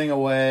giving everything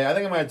away. I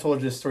think I might have told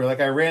you this story.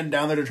 Like, I ran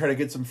down there to try to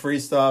get some free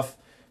stuff,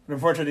 but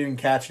unfortunately I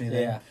didn't catch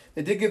anything. Yeah.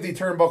 They did give the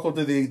turnbuckle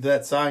to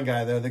that sign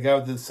guy, though. The guy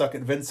with the Suck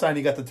It Vince sign,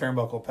 he got the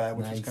turnbuckle pad,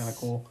 which was kind of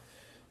cool.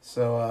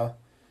 So,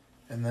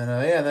 and then,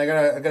 and I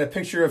got a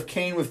picture of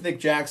Kane with Nick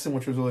Jackson,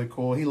 which was really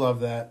cool. He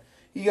loved that.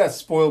 He got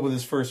spoiled with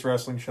his first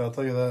wrestling show, I'll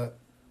tell you that.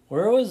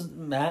 Where was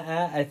Matt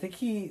at? I think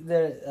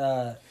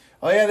oh,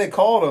 yeah, they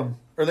called him.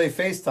 Or they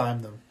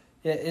FaceTimed him.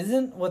 Yeah,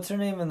 isn't, what's her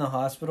name in the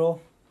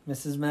hospital?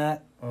 Mrs.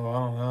 Matt? Oh, I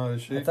don't know.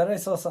 Is she? I thought I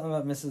saw something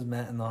about Mrs.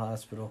 Matt in the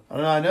hospital. I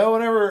don't know. I know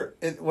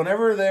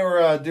whenever they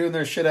were doing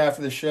their shit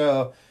after the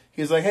show,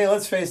 he's like, "Hey,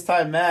 let's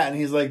FaceTime Matt." And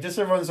he's like, "Just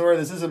so everyone's aware,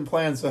 this isn't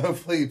planned, so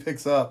hopefully he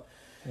picks up."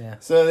 Yeah.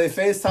 So they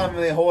FaceTime him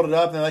and they hold it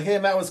up and they're like, "Hey,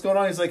 Matt, what's going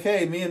on?" He's like,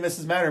 "Hey, me and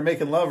Mrs. Matt are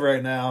making love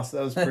right now." So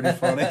that was pretty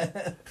funny.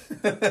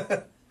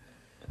 But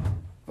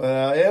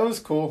yeah, it was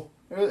cool.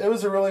 It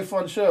was a really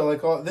fun show.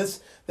 Like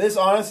this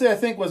honestly, I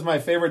think was my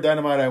favorite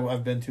Dynamite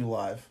I've been to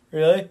live.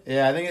 Really?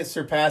 Yeah, I think it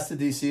surpassed the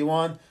DC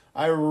one.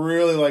 I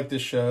really liked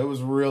this show. It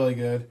was really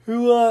good.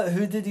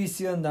 Who did you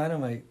see on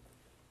Dynamite?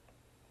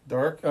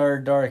 Dark?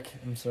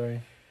 I'm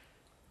sorry.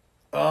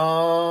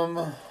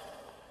 I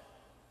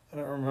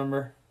don't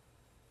remember.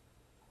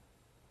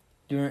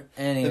 The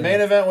main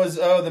event was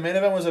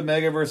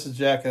Omega versus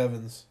Jack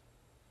Evans.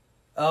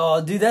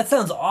 Oh, dude, that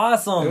sounds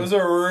awesome. It was a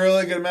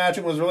really good match.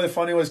 It was really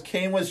funny.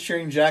 Kane was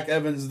cheering Jack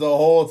Evans the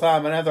whole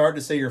time. I didn't have the heart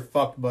to say you're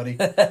fucked, buddy.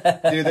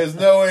 Dude, there's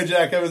no way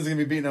Jack Evans is going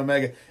to be beating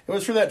Omega. It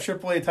was for that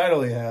AAA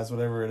title he has,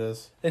 whatever it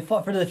is. They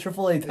fought for the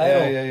AAA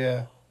title.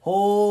 Yeah.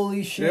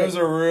 Holy shit. It was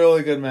a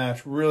really good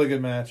match. Really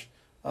good match.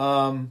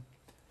 I'm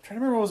trying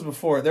to remember what was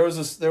before. There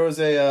was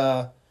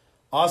a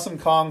Awesome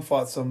Kong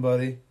fought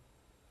somebody,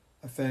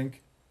 I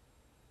think.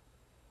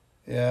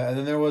 Yeah, and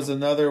then there was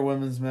another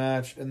women's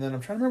match, and then I'm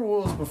trying to remember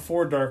what was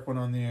before Dark went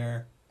on the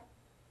air.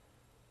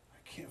 I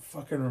can't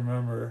fucking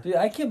remember. Dude,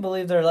 I can't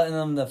believe they're letting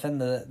them defend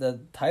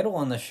the title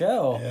on the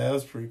show. Yeah, that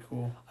was pretty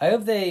cool. I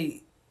hope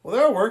they... Well,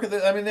 they were working...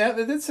 I mean,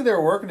 they did say they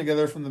were working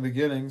together from the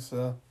beginning,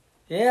 so...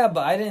 Yeah,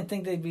 but I didn't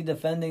think they'd be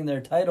defending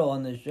their title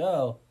on the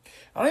show.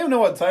 I don't even know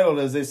what title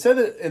it is. They said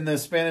it in the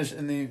Spanish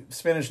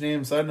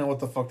name, so I don't know what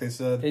the fuck they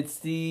said. It's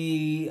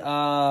the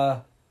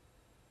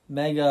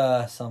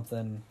Mega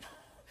something.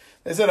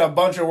 They said a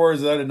bunch of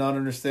words that I did not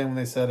understand when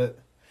they said it.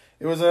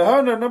 It was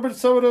a number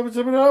 7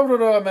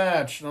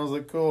 match, and I was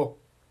like, cool.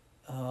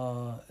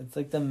 It's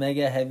like the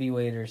Mega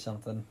Heavyweight or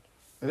something.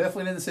 They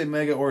definitely didn't say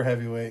Mega or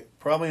Heavyweight.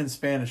 Probably in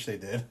Spanish they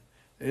did.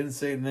 They didn't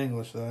say it in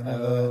English, though. I know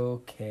that.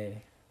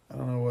 Okay. I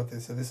don't know what they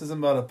said. This isn't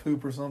about a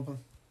poop or something.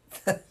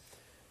 I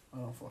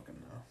don't fucking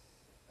know.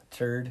 A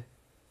turd.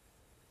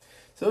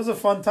 So it was a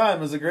fun time.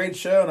 It was a great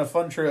show and a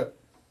fun trip.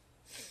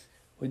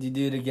 Would you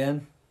do it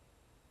again?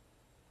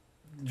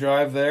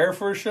 Drive there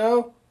for a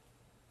show?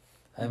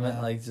 I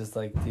meant like just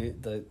like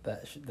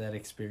that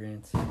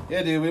experience.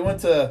 Yeah, dude.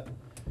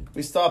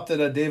 We stopped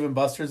at Dave &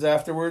 Buster's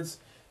afterwards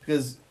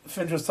because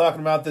Finch was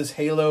talking about this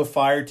Halo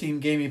Fire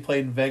Team game he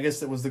played in Vegas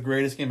that was the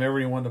greatest game ever.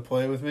 He wanted to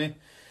play it with me.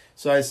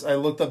 So I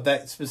looked up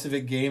that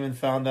specific game and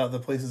found out the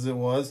places it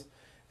was.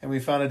 And we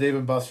found a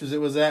Dave & Buster's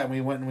it was at, and we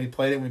went and we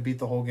played it and we beat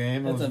the whole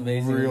game. That's it was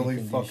amazing. Really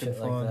fucking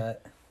fun.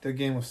 Like the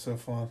game was so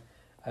fun.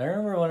 I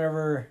remember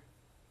whenever...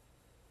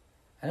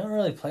 I don't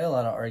really play a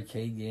lot of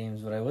arcade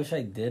games, but I wish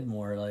I did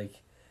more. Like,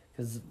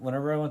 because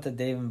whenever I went to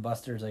Dave &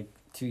 Buster's like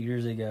 2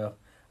 years ago,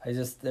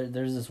 there's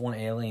this one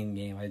Alien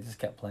game I just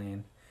kept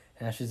playing.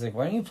 And she's like,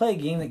 "Why don't you play a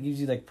game that gives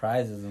you like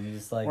prizes?" And I'm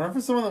just like, "Wonder for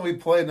someone that we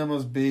played and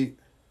almost beat."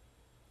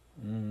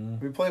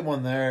 We played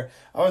one there.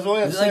 I was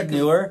really Is it upset. like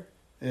newer?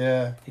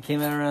 Yeah. It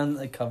came out around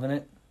like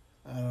Covenant.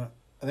 I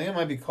think it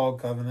might be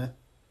called Covenant.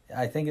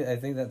 I think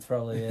that's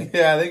probably it.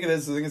 Yeah, I think it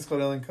is. I think it's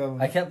called Alien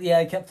Covenant.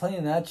 I kept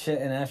playing that shit,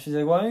 and Ash was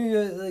like, "Why don't you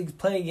like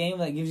play a game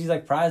that gives you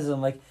like prizes?"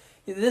 I'm like,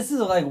 "This is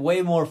like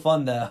way more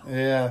fun though."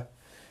 Yeah,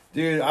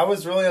 dude, I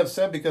was really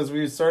upset because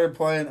we started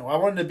playing. I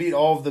wanted to beat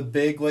all of the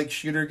big like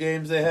shooter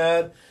games they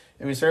had,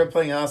 and we started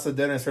playing House of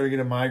Dead. And I started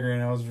getting a migraine.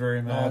 I was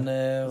very mad. Oh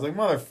no! I was like,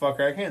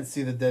 "Motherfucker, I can't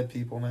see the dead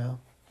people now."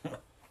 It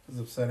was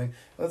upsetting.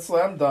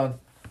 I'm done.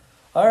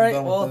 All right.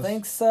 Well,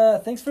 thanks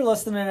for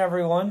listening,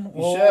 everyone.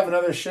 We should have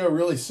another show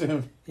really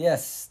soon.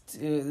 Yes,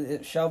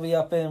 it shall be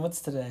up in what's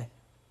today?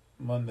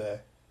 Monday.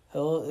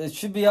 It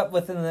should be up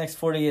within the next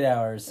 48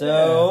 hours.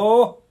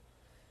 So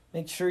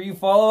make sure you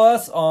follow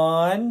us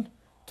on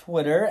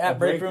Twitter at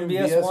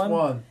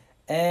BreakroomBS1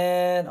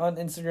 and on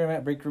Instagram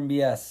at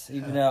BreakroomBS.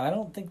 Even though I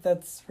don't think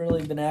that's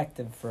really been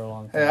active for a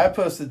long time. Hey, I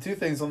posted 2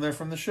 things on there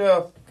from the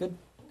show. Good.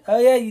 Oh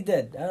yeah, you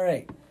did. All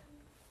right.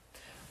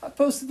 I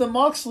posted the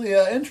Moxley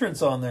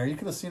entrance on there. You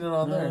could have seen it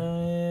on there.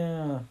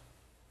 Oh,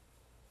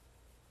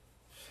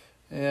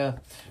 yeah. Yeah.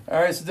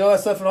 All right, so do all that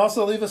stuff. And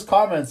also leave us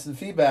comments and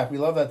feedback. We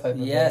love that type of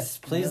thing. Yes,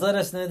 please let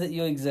us know that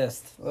you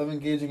exist. Love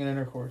engaging in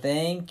intercourse.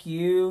 Thank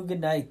you.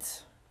 Good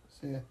night.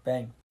 See ya.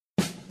 Bang.